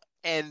no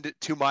end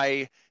to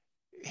my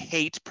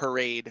hate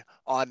parade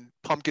on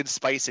pumpkin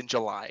spice in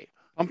July.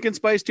 Pumpkin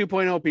Spice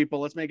 2.0, people.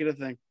 Let's make it a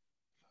thing.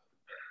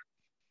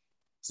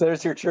 So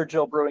there's your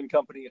Churchill Brewing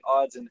Company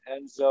odds and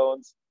end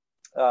zones.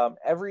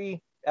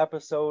 Every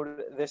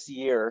episode this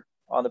year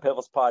on the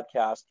Piffles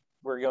podcast,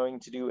 we're going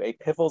to do a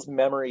Piffles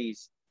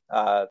Memories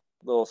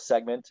little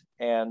segment.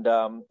 And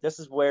this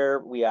is where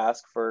we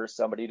ask for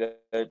somebody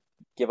to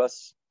give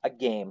us a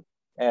game.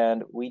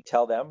 And we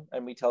tell them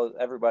and we tell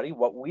everybody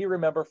what we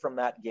remember from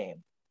that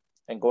game.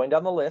 And going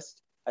down the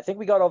list, I think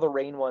we got all the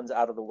rain ones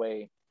out of the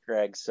way,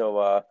 Greg. So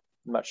I'm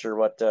not sure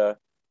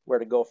where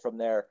to go from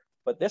there.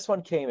 But this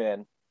one came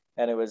in,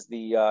 and it was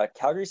the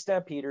Calgary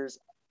Stampeders.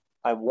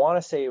 I want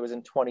to say it was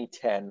in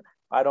 2010.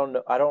 I don't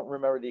know. I don't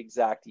remember the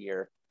exact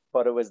year,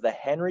 but it was the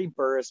Henry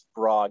Burris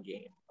Bra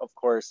game. Of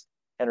course,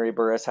 Henry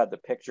Burris had the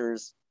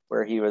pictures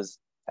where he was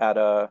at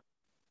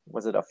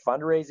was it a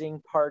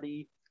fundraising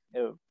party?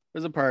 It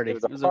was a party.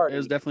 It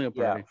was definitely a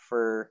party.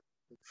 Yeah,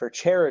 for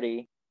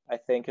charity, I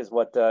think is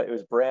what it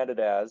was branded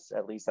as.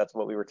 At least that's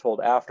what we were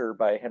told after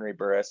by Henry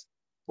Burris,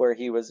 where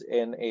he was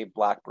in a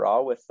black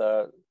bra with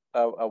a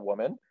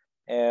woman,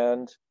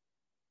 and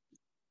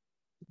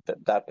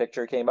that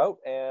picture came out,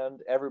 and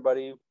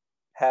everybody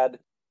had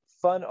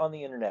fun on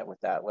the internet with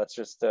that. Let's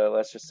just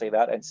say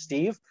that. And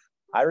Steve,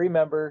 I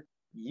remember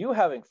you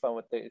having fun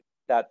with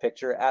that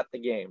picture at the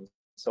game.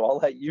 So I'll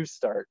let you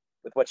start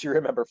with what you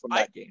remember from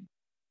that game.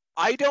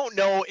 I don't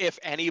know if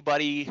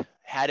anybody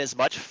had as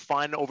much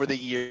fun over the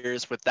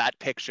years with that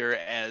picture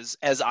as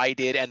I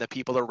did and the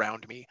people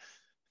around me.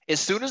 As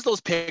soon as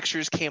those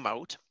pictures came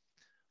out,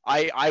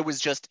 I was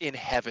just in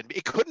heaven.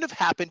 It couldn't have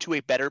happened to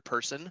a better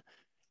person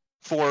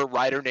for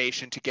Rider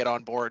Nation to get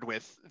on board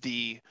with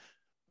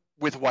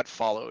what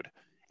followed.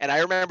 And I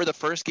remember the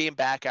first game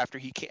back after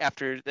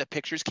the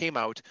pictures came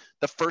out,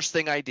 the first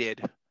thing I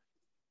did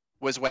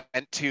was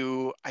went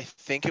to, I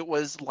think it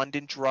was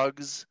London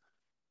Drugs,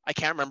 I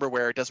can't remember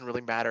where, it doesn't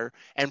really matter,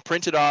 and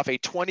printed off a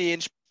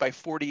 20-inch by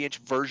 40-inch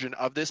version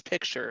of this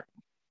picture.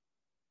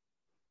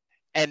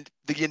 And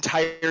the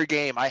entire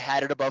game, I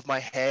had it above my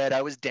head.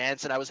 I was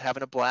dancing. I was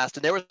having a blast.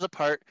 And there was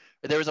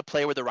a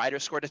play where the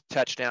Riders scored a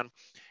touchdown.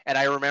 And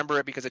I remember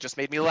it because it just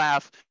made me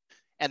laugh.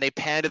 And they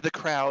panned to the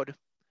crowd.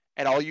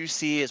 And all you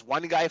see is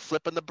one guy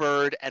flipping the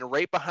bird. And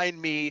right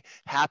behind me,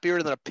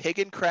 happier than a pig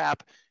in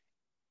crap,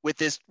 with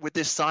this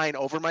sign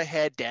over my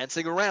head,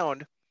 dancing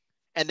around.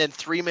 And then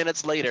 3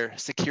 minutes later,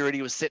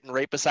 security was sitting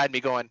right beside me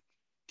going,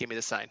 "Give me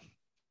the sign."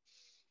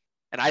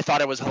 And I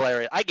thought it was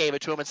hilarious. I gave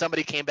it to him, and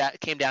somebody came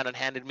down and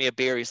handed me a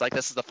beer. He's like,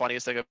 "This is the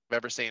funniest thing I've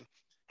ever seen."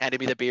 Handed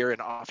me the beer,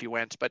 and off he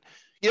went. But,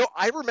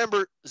 I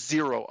remember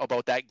zero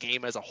about that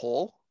game as a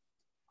whole.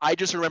 I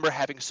just remember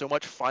having so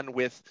much fun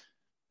with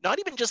not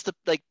even just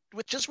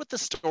with the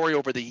story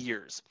over the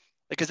years.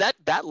 Because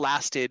that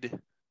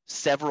lasted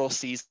several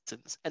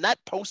seasons. And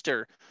that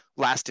poster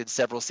lasted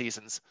several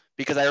seasons.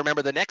 Because I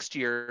remember the next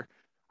year,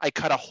 I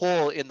cut a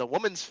hole in the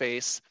woman's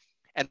face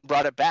and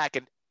brought it back.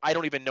 And I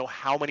don't even know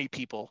how many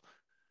people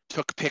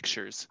took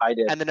pictures. I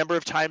did. And the number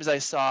of times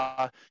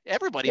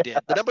everybody did.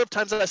 The number of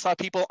times that I saw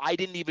people I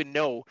didn't even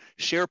know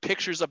share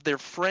pictures of their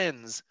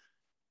friends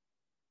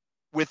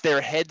with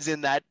their heads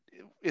in that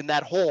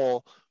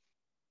hole.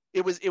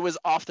 It was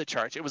off the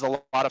charts. It was a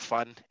lot of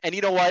fun. And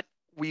you know what?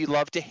 We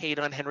love to hate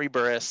on Henry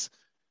Burris,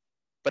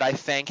 but I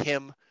thank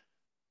him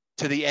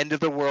to the end of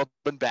the world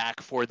and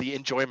back for the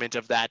enjoyment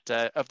of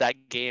that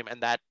game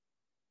and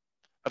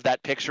of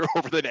that picture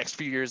over the next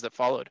few years that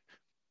followed.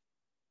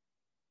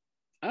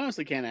 I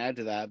honestly can't add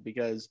to that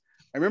because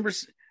I remember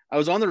I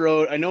was on the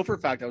road. I know for a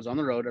fact I was on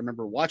the road. I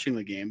remember watching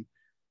the game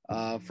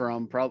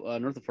from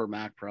north of Fort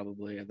Mac,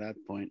 probably at that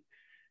point.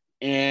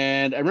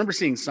 And I remember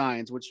seeing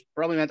signs, which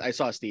probably meant I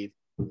saw Steve.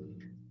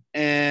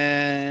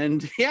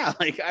 And yeah,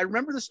 I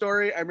remember the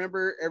story. I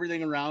remember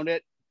everything around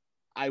it.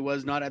 I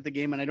was not at the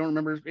game, and I don't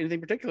remember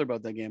anything particular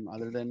about that game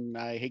other than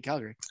I hate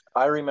Calgary.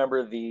 I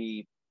remember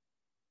the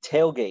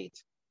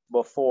tailgate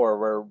before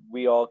where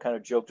we all kind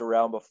of joked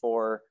around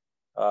before,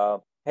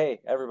 hey,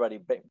 everybody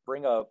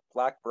bring a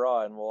black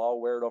bra and we'll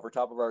all wear it over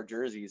top of our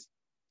jerseys.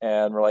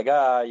 And we're like,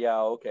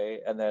 yeah, okay.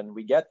 And then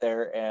we get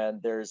there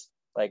and there's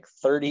like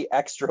 30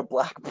 extra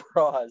black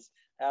bras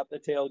at the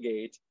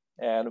tailgate.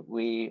 And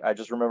I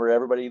just remember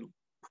everybody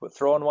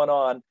throwing one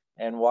on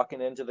and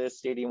walking into this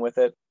stadium with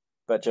it,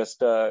 but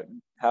just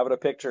having a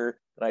picture,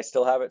 and I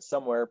still have it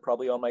somewhere,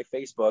 probably on my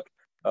Facebook,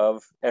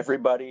 of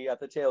everybody at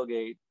the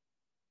tailgate,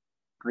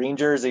 green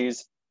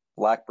jerseys,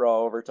 black bra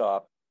over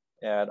top.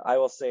 And I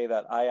will say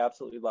that I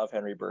absolutely love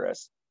Henry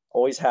Burris.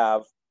 Always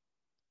have.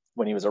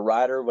 When he was a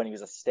Rider, when he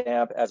was a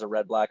Stamp, as a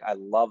Red Black, I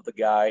love the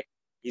guy.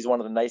 He's one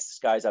of the nicest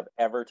guys I've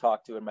ever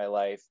talked to in my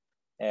life.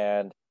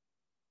 And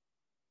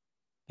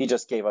he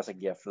just gave us a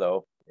gift,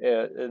 though.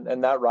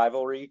 And that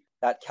rivalry,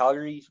 that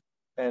Calgary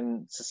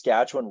and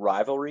Saskatchewan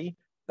rivalry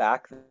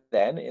back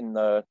then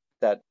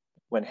that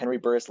when Henry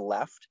Burris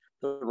left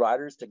the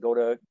Riders to go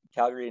to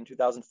Calgary in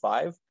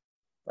 2005,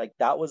 like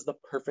that was the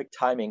perfect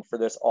timing for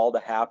this all to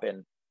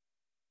happen.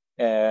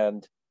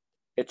 And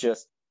it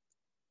just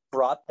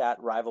brought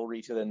that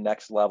rivalry to the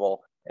next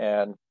level.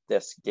 And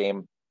this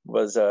game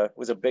was a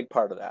big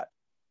part of that.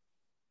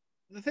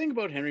 The thing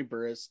about Henry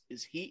Burris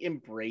is he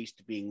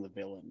embraced being the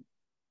villain.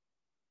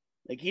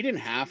 Like, he didn't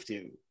have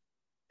to,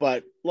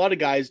 but a lot of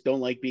guys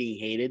don't like being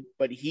hated,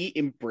 but he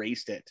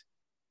embraced it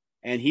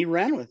and he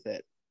ran with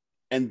it.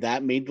 And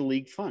that made the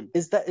league fun.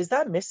 Is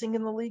that missing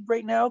in the league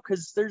right now?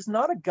 Because there's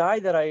not a guy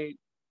that I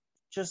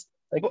just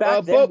like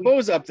back then.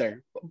 Bo's up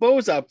there.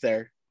 Bo's up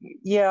there.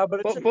 Yeah,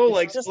 but Bo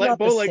likes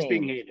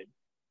being hated.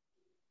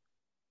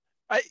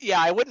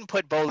 I wouldn't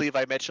put Bo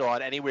Levi Mitchell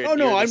on anywhere. Oh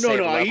no, near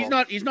no.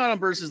 level. He's not on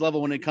Burris's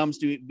level when it comes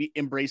to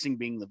embracing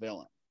being the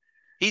villain.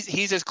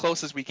 He's as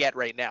close as we get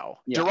right now.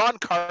 Yeah. Duron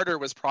Carter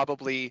was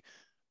probably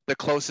the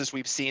closest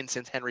we've seen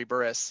since Henry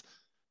Burris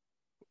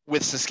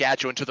with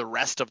Saskatchewan to the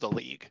rest of the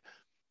league.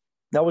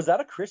 Now, was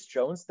that a Chris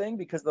Jones thing?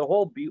 Because the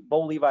whole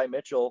Bo Levi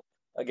Mitchell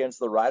against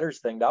the Riders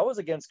thing, that was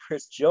against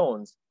Chris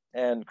Jones,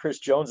 and Chris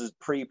Jones is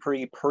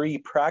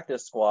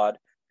pre-practice squad,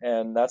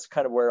 and that's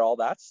kind of where all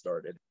that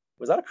started.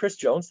 Was that a Chris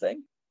Jones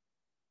thing?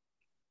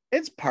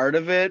 It's part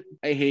of it.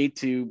 I hate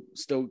to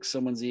stoke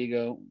someone's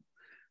ego,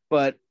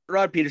 but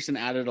Rod Peterson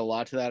added a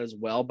lot to that as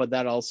well. But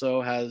that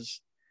also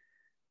has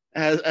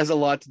a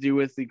lot to do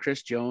with the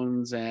Chris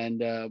Jones and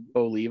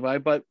Bo Levi.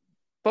 But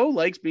Bo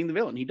likes being the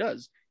villain. He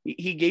does.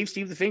 He gave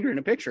Steve the finger in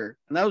a picture,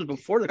 and that was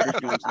before the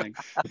Chris Jones thing.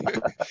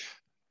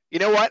 You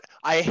know what?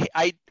 I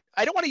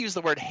don't want to use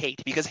the word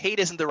hate because hate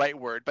isn't the right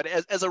word. But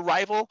as a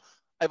rival,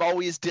 I've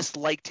always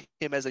disliked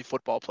him as a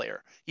football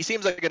player. He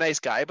seems like a nice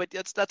guy, but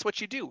that's what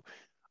you do.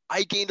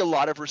 I gained a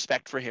lot of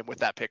respect for him with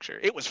that picture.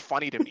 It was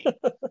funny to me.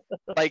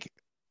 Like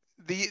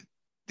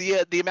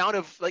the amount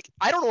of, like,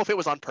 I don't know if it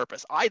was on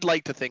purpose. I'd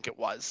like to think it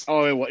was.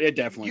 Oh, it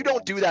definitely. You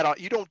don't do that.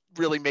 You don't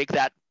really make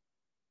that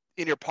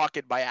in your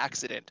pocket by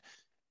accident.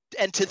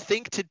 And to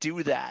think to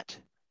do that,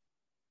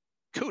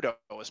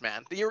 kudos,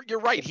 man. You're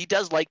right. He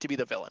does like to be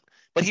the villain,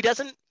 but he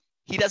doesn't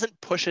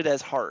push it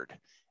as hard.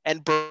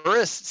 And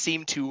Burris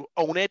seemed to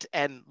own it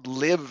and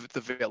live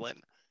the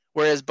villain,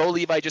 whereas Bo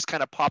Levi just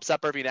kind of pops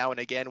up every now and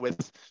again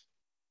with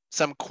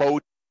some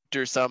quote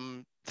or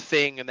some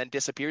thing and then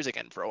disappears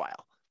again for a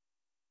while.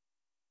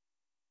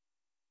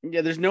 Yeah,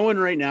 there's no one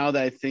right now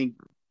that I think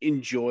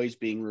enjoys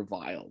being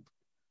reviled.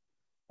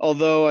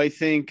 Although I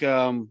think,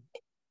 oh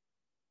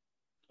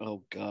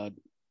God,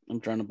 I'm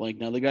drawing a blank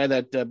now. The guy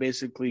that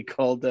basically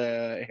called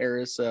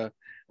Harris,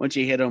 once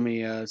you hit him,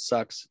 he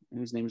sucks.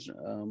 His name's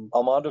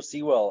Armando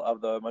Sewell of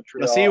the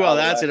Montreal. Sewell,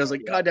 that's it. I was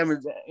like, God damn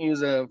it, he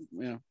was a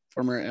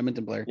former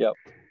Edmonton player. Yep.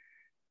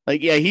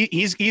 Like, yeah,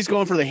 he's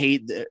going for the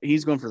hate.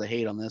 He's going for the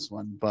hate on this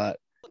one, but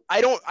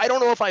I don't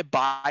know if I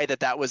buy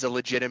that was a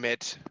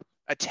legitimate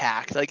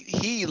attack. Like,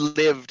 he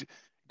lived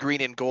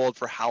green and gold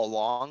for how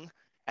long,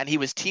 and he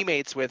was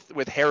teammates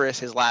with Harris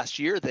his last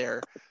year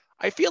there.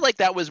 I feel like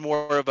that was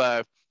more of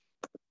a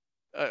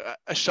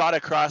shot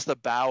across the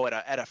bow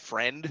at a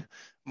friend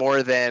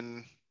more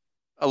than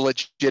a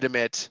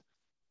legitimate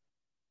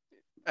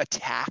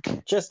attack.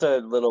 Just a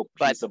little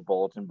piece of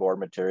bulletin board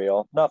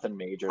material. Nothing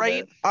major.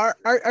 Right. There.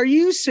 Are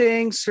you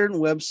saying certain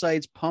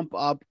websites pump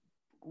up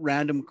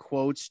random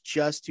quotes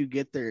just to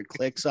get their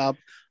clicks up?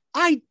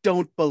 I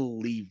don't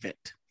believe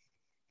it.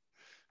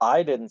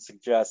 I didn't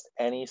suggest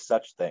any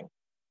such thing.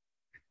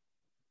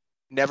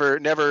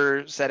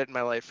 Never said it in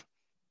my life.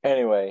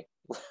 Anyway,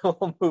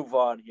 we'll move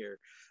on here.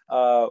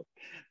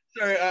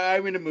 Sorry,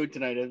 I'm in a mood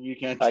tonight. You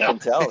can't tell. I can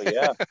tell,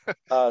 yeah.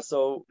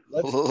 So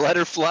let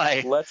her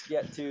fly. Let's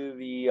get to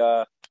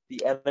the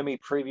enemy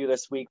preview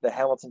this week. The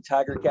Hamilton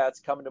Tiger Cats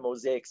coming to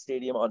Mosaic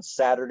Stadium on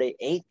Saturday,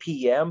 8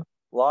 p.m.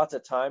 Lots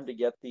of time to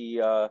get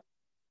the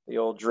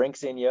old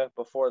drinks in you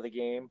before the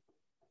game.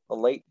 A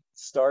late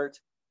start.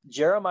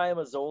 Jeremiah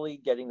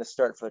Mazzoli getting the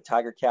start for the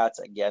Tiger Cats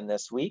again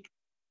this week.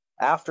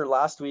 After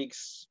last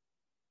week's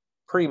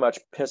pretty much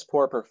piss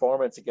poor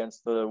performance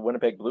against the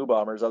Winnipeg Blue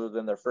Bombers, other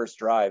than their first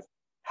drive,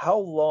 how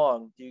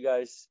long do you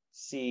guys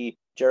see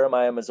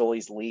Jeremiah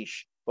Mazzoli's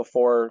leash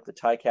before the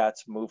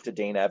Ticats moved to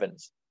Dane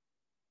Evans.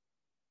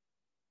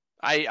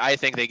 I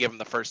think they give him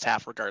the first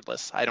half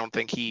regardless. I don't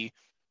think he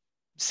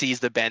sees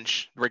the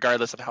bench,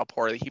 regardless of how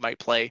poorly he might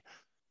play,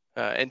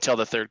 until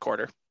the third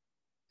quarter.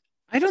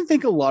 I don't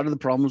think a lot of the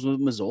problems with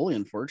Mazzoli,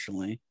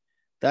 unfortunately.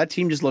 That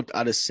team just looked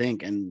out of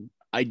sync, and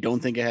I don't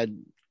think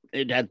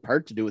it had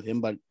part to do with him,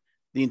 but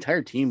the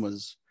entire team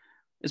was,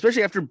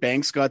 especially after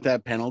Banks got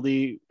that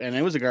penalty, and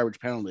it was a garbage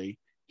penalty,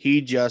 he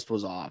just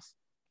was off.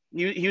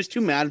 He was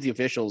too mad at the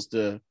officials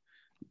to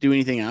do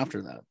anything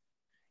after that.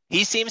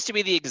 He seems to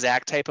be the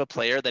exact type of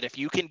player that if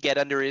you can get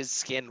under his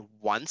skin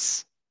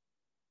once,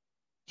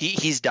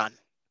 he's done.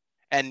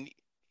 And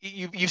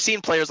you've seen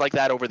players like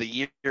that over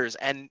the years.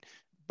 And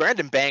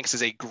Brandon Banks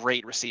is a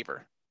great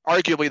receiver,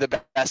 arguably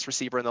the best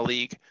receiver in the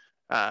league.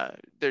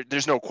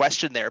 There's no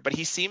question there. But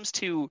he seems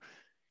to,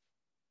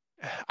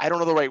 I don't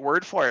know the right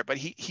word for it, but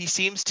he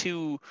seems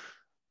to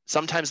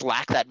sometimes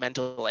lack that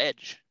mental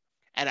edge.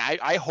 And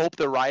I hope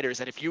the Riders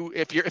that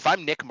if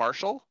I'm Nick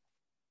Marshall,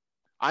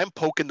 I'm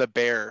poking the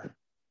bear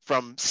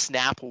from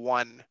snap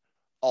one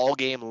all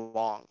game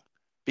long,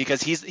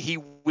 because he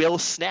will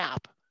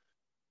snap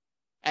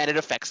and it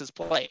affects his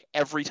play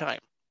every time.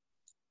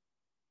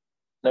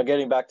 Now,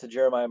 getting back to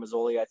Jeremiah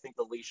Mazzoli, I think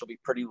the leash will be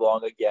pretty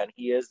long again.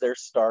 He is their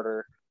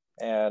starter,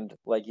 and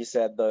like you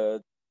said,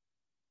 it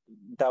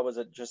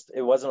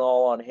wasn't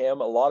all on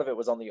him. A lot of it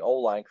was on the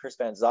O-line. Chris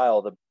Van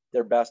Zyl,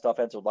 their best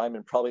offensive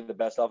lineman, probably the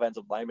best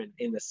offensive lineman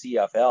in the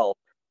CFL,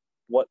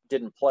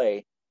 didn't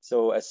play.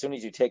 So as soon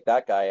as you take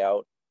that guy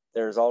out,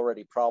 there's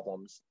already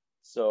problems.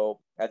 So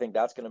I think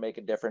that's going to make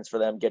a difference for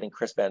them, getting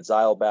Chris Van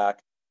Zyl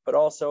back. But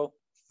also,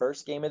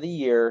 first game of the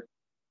year,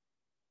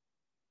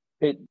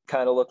 it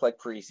kind of looked like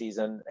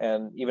preseason.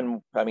 And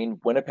even,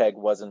 Winnipeg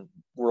wasn't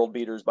world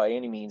beaters by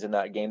any means in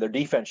that game. Their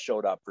defense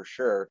showed up for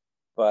sure,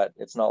 but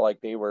it's not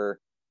like they were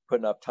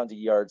putting up tons of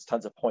yards,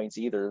 tons of points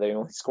either. They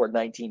only scored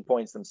 19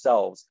 points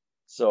themselves.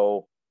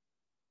 So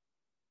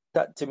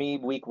that, to me,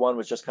 week one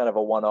was just kind of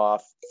a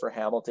one-off for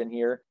Hamilton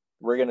here.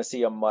 We're going to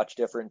see a much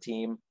different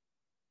team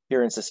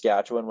here in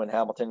Saskatchewan when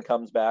Hamilton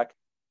comes back.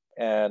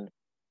 And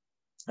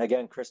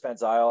again, Chris Van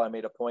Zyl, I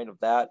made a point of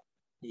that.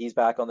 He's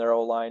back on their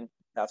O-line.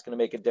 That's going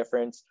to make a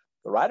difference.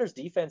 The Riders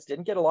defense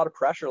didn't get a lot of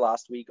pressure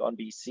last week on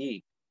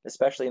BC,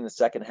 especially in the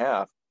second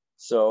half.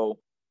 So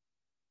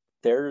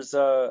there's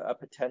a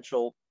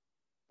potential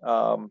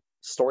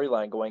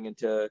storyline going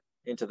into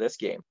this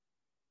game.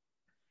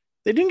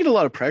 They didn't get a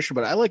lot of pressure,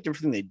 but I liked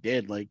everything they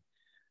did. Like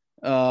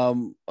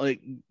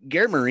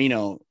Garrett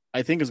Marino,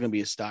 I think, is going to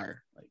be a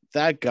star. Like,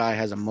 that guy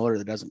has a motor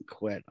that doesn't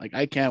quit. Like,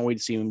 I can't wait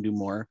to see him do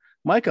more.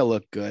 Micah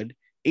looked good.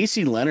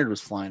 AC Leonard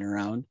was flying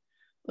around.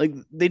 Like,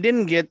 they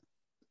didn't get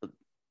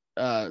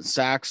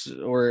sacks,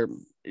 or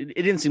it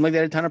didn't seem like they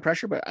had a ton of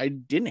pressure, but I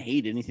didn't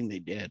hate anything they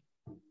did.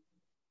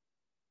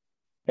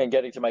 And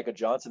getting to Micah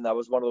Johnson, that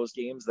was one of those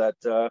games that,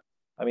 the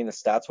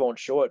stats won't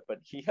show it, but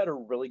he had a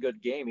really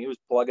good game. He was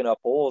plugging up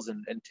holes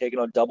and taking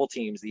on double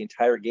teams the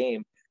entire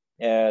game.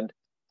 And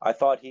I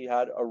thought he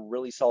had a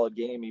really solid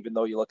game, even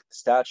though you look at the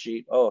stat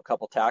sheet, a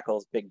couple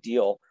tackles, big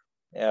deal.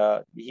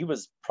 He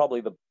was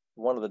probably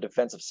one of the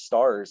defensive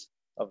stars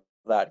of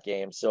that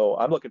game. So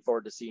I'm looking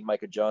forward to seeing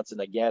Micah Johnson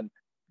again,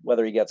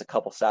 whether he gets a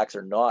couple sacks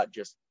or not,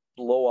 just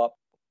blow up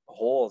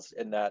holes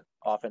in that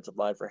offensive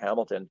line for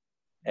Hamilton.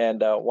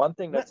 And one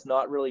thing that's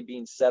not really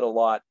being said a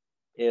lot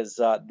is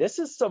this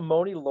is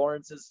Simone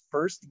Lawrence's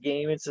first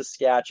game in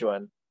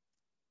Saskatchewan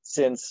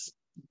since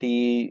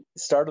the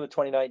start of the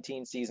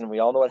 2019 season. We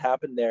all know what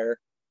happened there.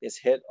 His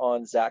hit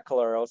on Zach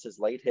Collaros, his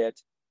late hit.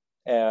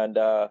 And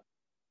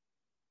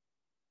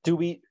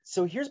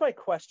so here's my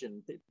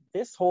question.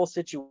 This whole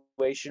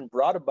situation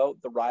brought about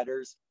the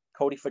Riders,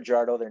 Cody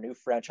Fajardo, their new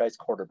franchise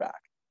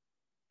quarterback.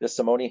 The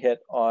Simone hit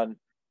on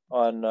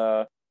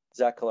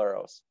Zach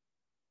Collaros.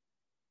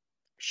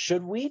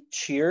 Should we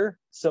cheer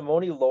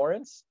Simone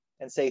Lawrence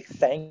and say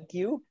thank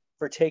you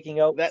for taking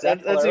out Zach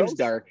Collaros? That seems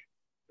dark.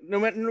 No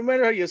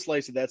matter how you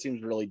slice it, that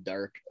seems really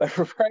dark.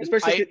 Right?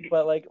 Especially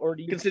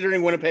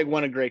considering Winnipeg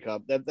won a Grey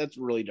Cup, that's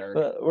really dark.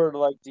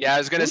 I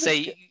was going to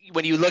say,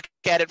 when you look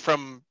at it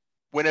from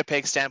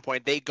Winnipeg's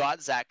standpoint, they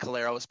got Zach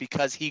Collaros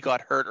because he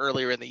got hurt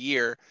earlier in the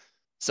year.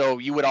 So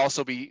you would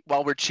also be,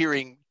 while we're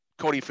cheering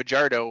Cody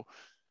Fajardo,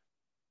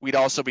 we'd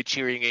also be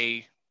cheering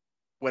a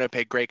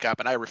Winnipeg Grey Cup,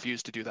 and I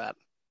refuse to do that.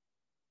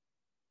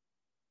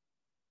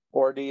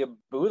 Or do you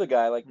boo the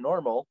guy like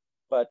normal?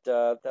 But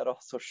that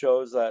also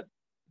shows that,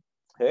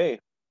 hey,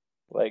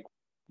 like,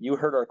 you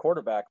hurt our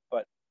quarterback,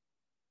 but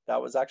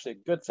that was actually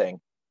a good thing.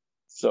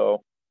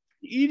 So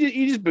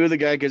you just boo the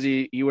guy because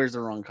he wears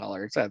the wrong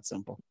color. It's that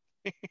simple.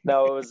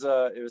 No,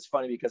 it was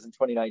funny because in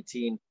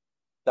 2019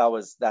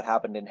 that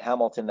happened in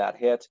Hamilton. That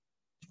hit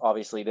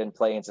obviously didn't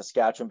play in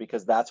Saskatchewan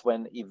because that's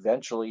when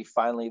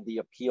finally the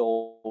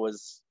appeal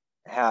was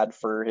had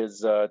for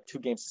his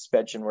 2-game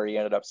suspension, where he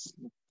ended up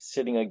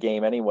sitting a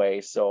game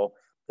anyway. So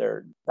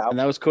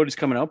that was Cody's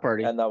coming out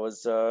party, and that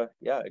was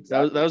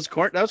exactly that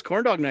was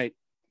corn dog night.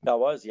 That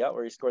was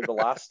where he scored the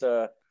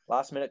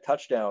last minute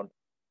touchdown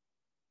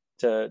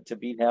to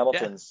beat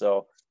Hamilton. Yeah.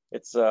 So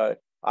it's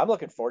I'm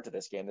looking forward to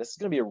this game. This is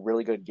going to be a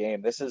really good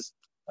game. This is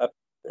a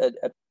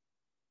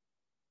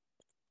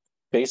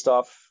based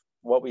off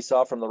what we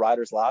saw from the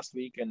Riders last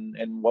week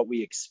and what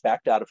we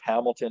expect out of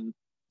Hamilton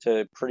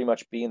to pretty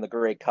much be in the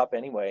Grey Cup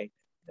anyway.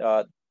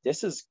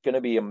 This is going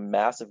to be a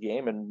massive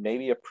game and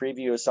maybe a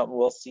preview of something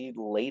we'll see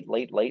late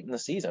in the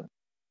season.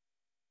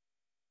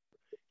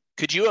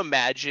 Could you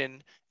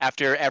imagine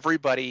after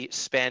everybody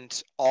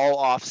spent all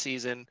off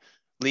season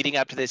leading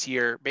up to this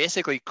year,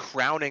 basically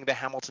crowning the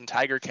Hamilton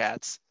Tiger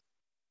Cats,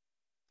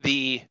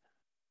 I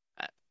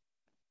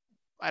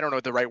don't know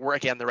the right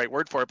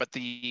word for it, but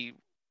the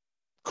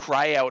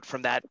cry out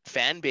from that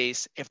fan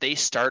base if they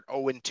start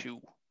 0-2.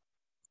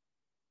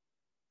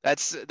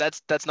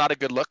 That's not a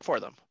good look for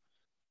them.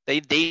 They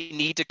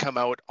need to come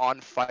out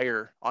on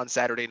fire on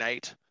Saturday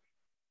night.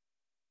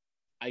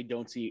 I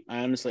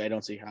honestly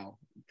don't see how.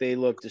 They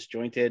look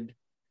disjointed,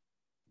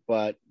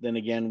 but then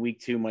again, week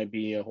 2 might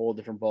be a whole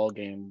different ball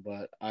game.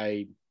 But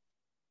I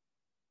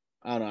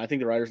don't know. I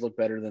think the Riders look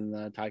better than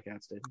the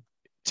Ticats did.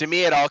 To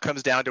me, it all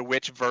comes down to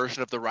which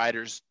version of the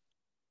Riders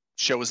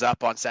shows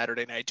up on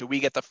Saturday night. Do we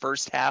get the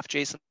first half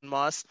Jason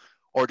Moss,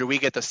 or do we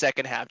get the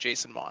second half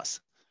Jason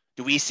Moss?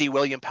 Do we see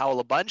William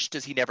Powell a bunch?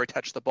 Does he never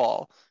touch the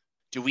ball?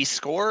 Do we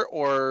score,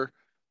 or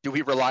do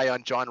we rely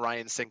on John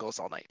Ryan's singles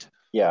all night?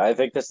 Yeah, I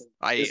think this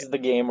is the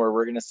game where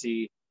we're going to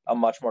see a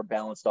much more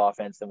balanced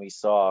offense than we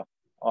saw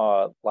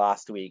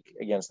last week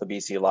against the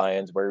BC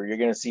Lions, where you're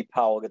going to see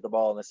Powell get the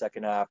ball in the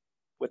second half.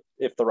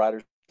 If the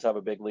Riders have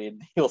a big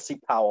lead, you'll see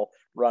Powell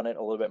run it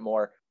a little bit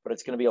more, but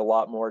it's going to be a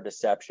lot more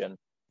deception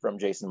from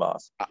Jason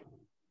Moss.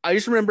 I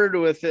just remembered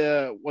with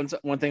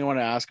one thing I want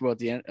to ask about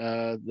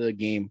the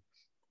game.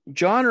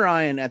 John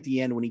Ryan at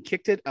the end when he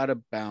kicked it out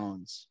of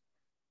bounds.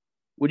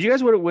 Would you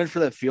guys would have went for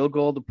that field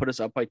goal to put us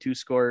up by 2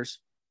 scores,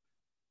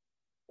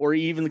 or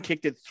even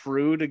kicked it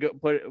through to go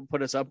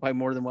put us up by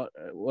more than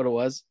what it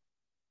was?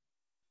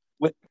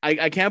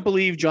 I can't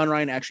believe John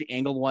Ryan actually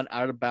angled one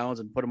out of bounds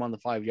and put him on the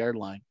 5-yard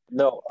line.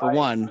 No,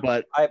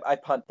 but I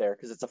punt there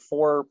because it's a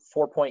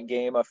 4-point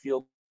game. A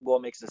field goal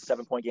makes it a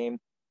 7-point game.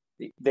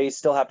 They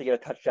still have to get a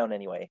touchdown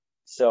anyway,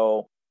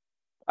 so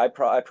I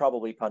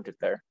probably punt it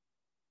there.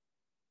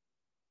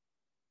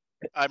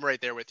 I'm right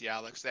there with you,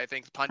 Alex. I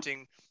think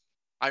punting.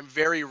 I'm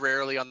very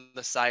rarely on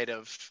the side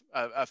of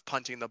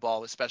punting the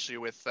ball, especially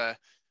with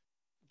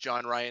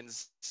John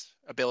Ryan's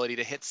ability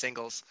to hit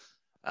singles.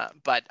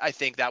 But I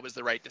think that was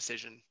the right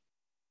decision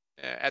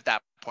at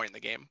that point in the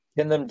game.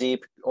 Pin them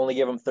deep, only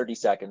give them 30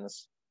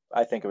 seconds.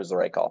 I think it was the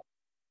right call.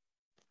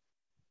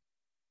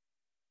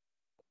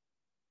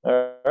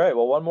 All right.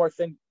 Well, one more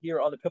thing here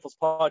on the Piffles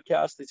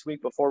podcast this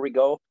week before we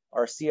go,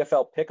 our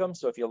CFL pick'em.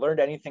 So if you learned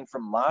anything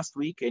from last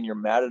week and you're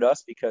mad at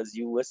us because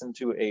you listened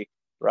to a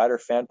Rider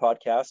fan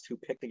podcast who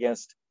picked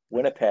against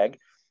Winnipeg,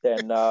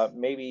 then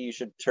maybe you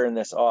should turn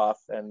this off,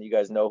 and you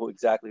guys know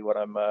exactly what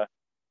I'm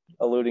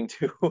alluding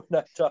to when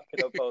I'm talking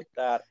about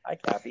that. Hi,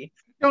 Kathy.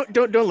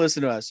 Don't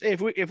listen to us. Hey,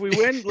 if we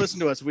win,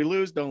 listen to us. If we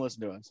lose, don't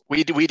listen to us.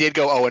 We did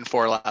go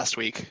 0-4 last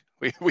week.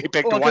 We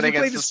picked one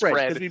against the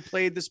spread because we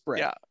played the spread.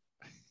 Yeah.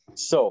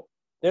 So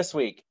this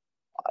week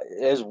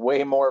is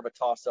way more of a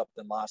toss-up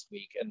than last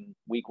week, and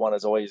week 1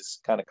 is always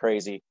kind of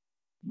crazy.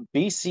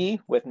 BC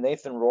with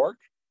Nathan Rourke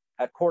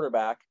at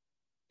quarterback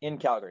in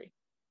Calgary.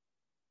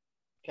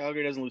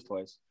 Calgary doesn't lose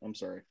twice. I'm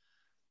sorry.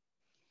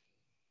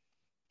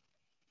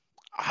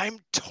 I'm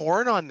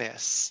torn on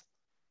this.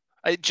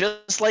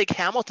 Just like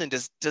Hamilton,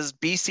 does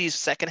BC's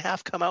second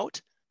half come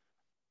out?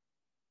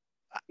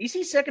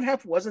 BC's second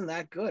half wasn't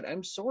that good.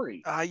 I'm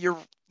sorry. You're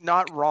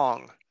not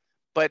wrong,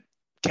 but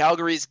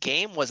Calgary's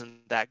game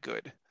wasn't that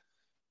good.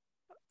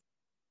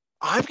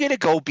 I'm going to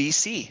go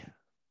BC.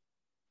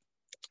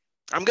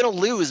 I'm going to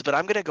lose, but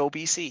I'm going to go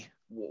BC.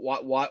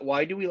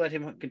 Why do we let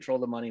him control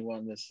the money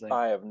on this thing?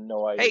 I have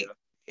no idea.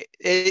 Hey,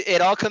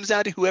 it all comes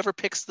down to whoever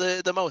picks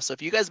the most. So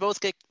if you guys both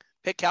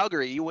pick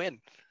Calgary, you win.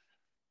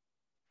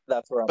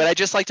 That's where I'm But I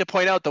just like to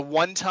point out the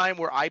one time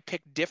where I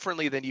picked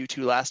differently than you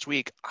two last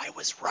week, I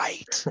was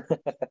right.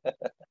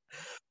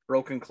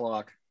 Broken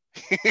clock.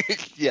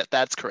 Yeah,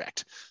 that's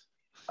correct.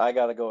 I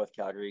got to go with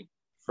Calgary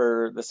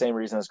for the same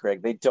reason as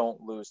Greg. They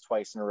don't lose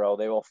twice in a row.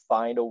 They will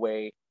find a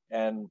way.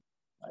 And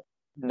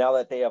now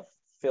that they have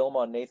film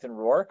on Nathan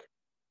Rourke,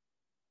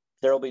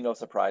 there will be no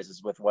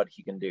surprises with what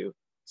he can do.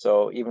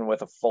 So even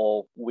with a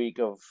full week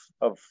of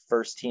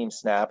first team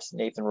snaps,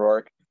 Nathan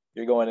Rourke,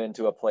 you're going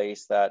into a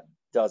place that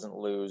doesn't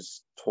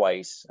lose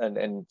twice,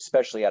 and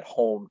especially at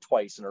home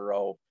twice in a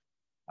row.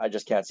 I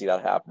just can't see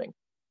that happening.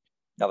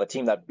 Now, the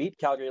team that beat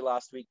Calgary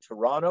last week,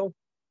 Toronto,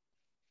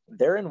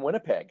 they're in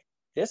Winnipeg.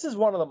 This is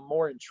one of the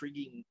more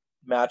intriguing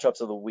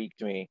matchups of the week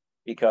to me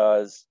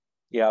because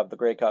you have the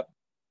Grey Cup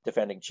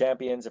defending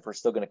champions, if we're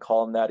still going to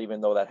call them that,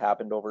 even though that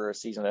happened over a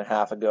season and a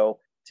half ago.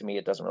 To me,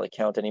 it doesn't really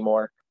count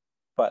anymore.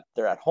 But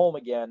they're at home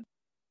again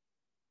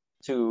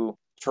to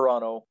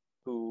Toronto,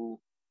 who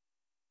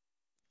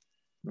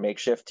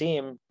makeshift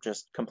team,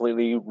 just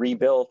completely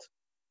rebuilt.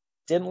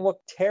 Didn't look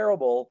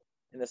terrible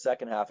in the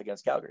second half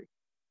against Calgary.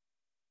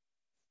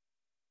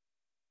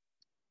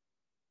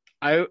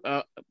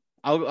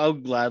 I'll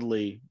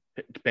gladly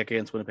pick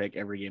against Winnipeg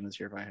every game this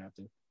year if I have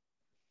to.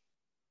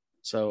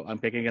 So I'm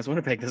picking against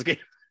Winnipeg this game.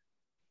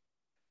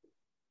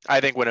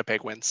 I think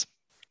Winnipeg wins.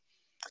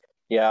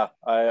 Yeah,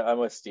 I'm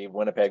with Steve.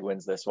 Winnipeg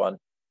wins this one.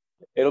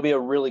 It'll be a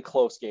really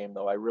close game,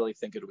 though. I really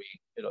think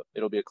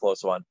it'll be a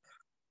close one.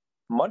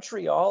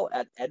 Montreal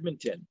at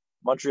Edmonton.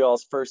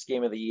 Montreal's first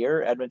game of the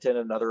year. Edmonton,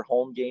 another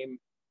home game,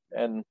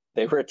 and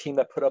they were a team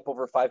that put up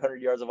over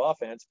 500 yards of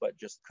offense, but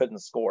just couldn't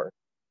score.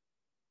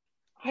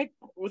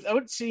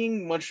 Without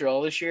seeing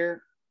Montreal this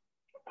year,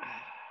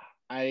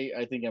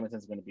 I think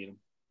Edmonton's going to beat them.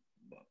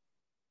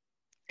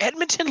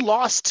 Edmonton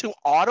lost to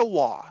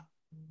Ottawa.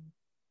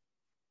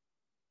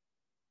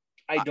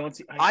 I don't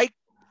see.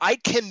 I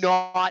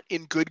cannot,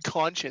 in good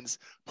conscience,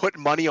 put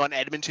money on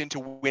Edmonton to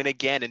win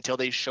again until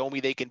they show me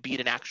they can beat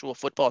an actual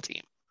football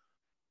team.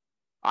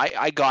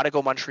 I got to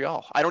go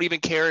Montreal. I don't even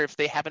care if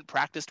they haven't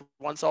practiced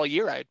once all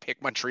year. I'd pick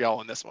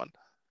Montreal in this one.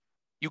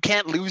 You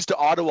can't lose to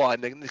Ottawa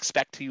and then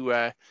expect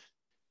for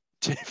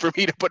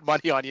me to put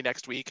money on you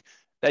next week.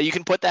 That you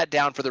can put that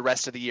down for the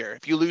rest of the year.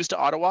 If you lose to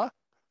Ottawa,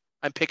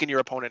 I'm picking your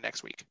opponent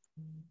next week.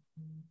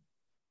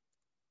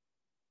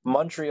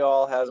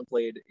 Montreal hasn't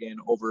played in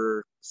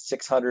over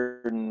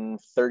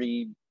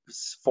 630,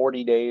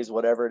 40 days,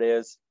 whatever it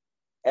is.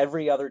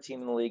 Every other team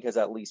in the league has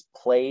at least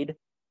played,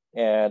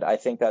 and I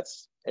think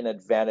that's an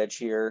advantage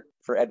here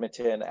for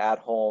Edmonton at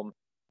home.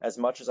 As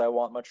much as I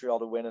want Montreal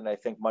to win, and I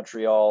think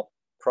Montreal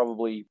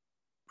probably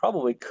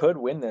could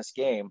win this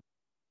game,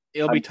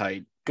 It'll be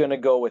tight. Gonna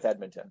go with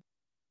Edmonton.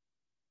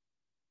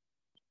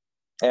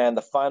 And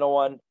the final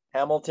one,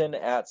 Hamilton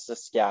at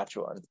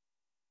Saskatchewan.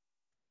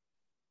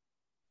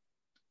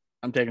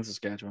 I'm taking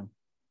Saskatchewan.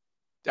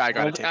 I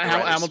got to take the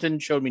Riders. Hamilton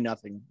showed me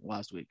nothing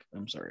last week.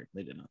 I'm sorry,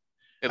 they did not.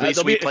 At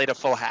least we played a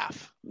full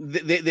half.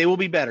 They will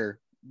be better,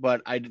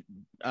 but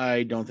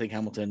I don't think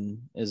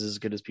Hamilton is as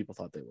good as people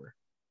thought they were.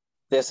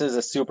 This is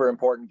a super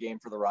important game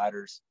for the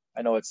Riders.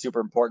 I know it's super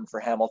important for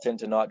Hamilton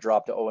to not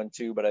drop to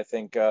 0-2, but I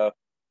think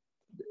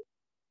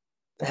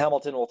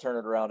Hamilton will turn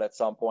it around at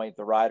some point.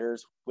 The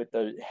Riders, with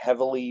the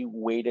heavily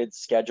weighted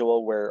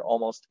schedule where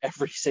almost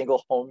every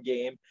single home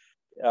game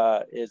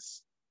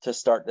is to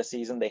start the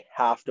season, they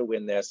have to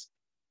win this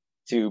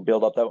to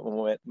build up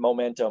that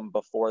momentum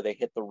before they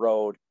hit the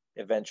road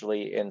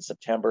eventually in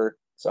September.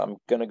 So I'm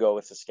going to go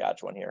with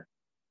Saskatchewan here.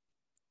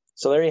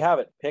 So there you have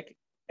it. Pick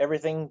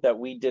everything that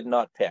we did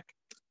not pick.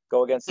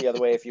 Go against the other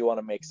way if you want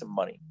to make some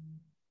money.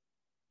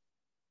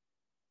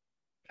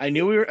 I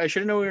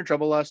should have known we were in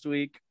trouble last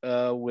week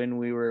when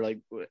we were like,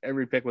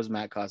 every pick was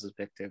Matt Koss's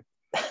pick too.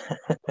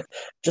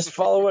 Just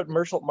follow what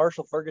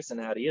Marshall Ferguson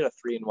had. He had a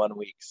 3-in-1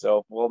 week.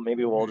 So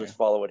maybe we'll just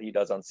follow what he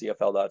does on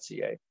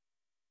CFL.ca.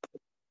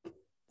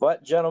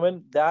 But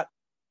gentlemen, that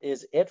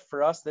is it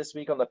for us this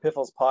week on the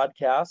Piffles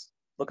podcast.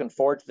 Looking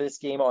forward to this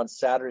game on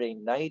Saturday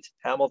night.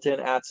 Hamilton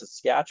at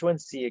Saskatchewan.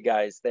 See you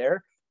guys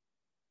there.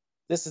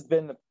 This has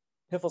been the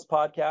Piffles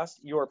podcast,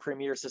 your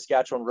premier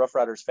Saskatchewan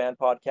Roughriders fan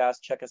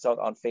podcast. Check us out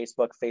on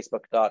Facebook,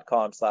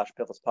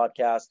 facebook.com/Piffles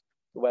podcast,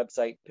 the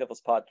website,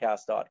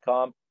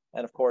 pifflespodcast.com,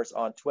 and of course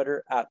on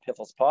Twitter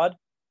 @PifflesPod.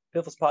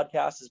 Piffles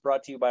podcast is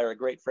brought to you by our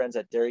great friends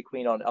at Dairy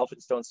Queen on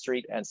Elphinstone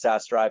Street and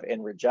Sass Drive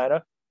in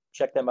Regina.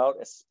 Check them out,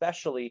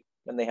 especially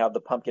when they have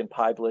the pumpkin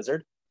pie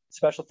blizzard.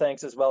 Special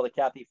thanks as well to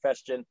Kathy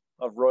Festian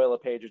of Royal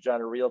LePage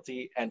Regina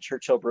Realty and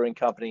Churchill Brewing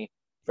Company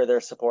for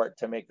their support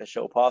to make the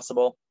show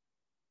possible.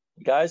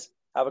 You guys,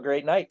 have a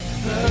great night.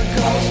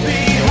 The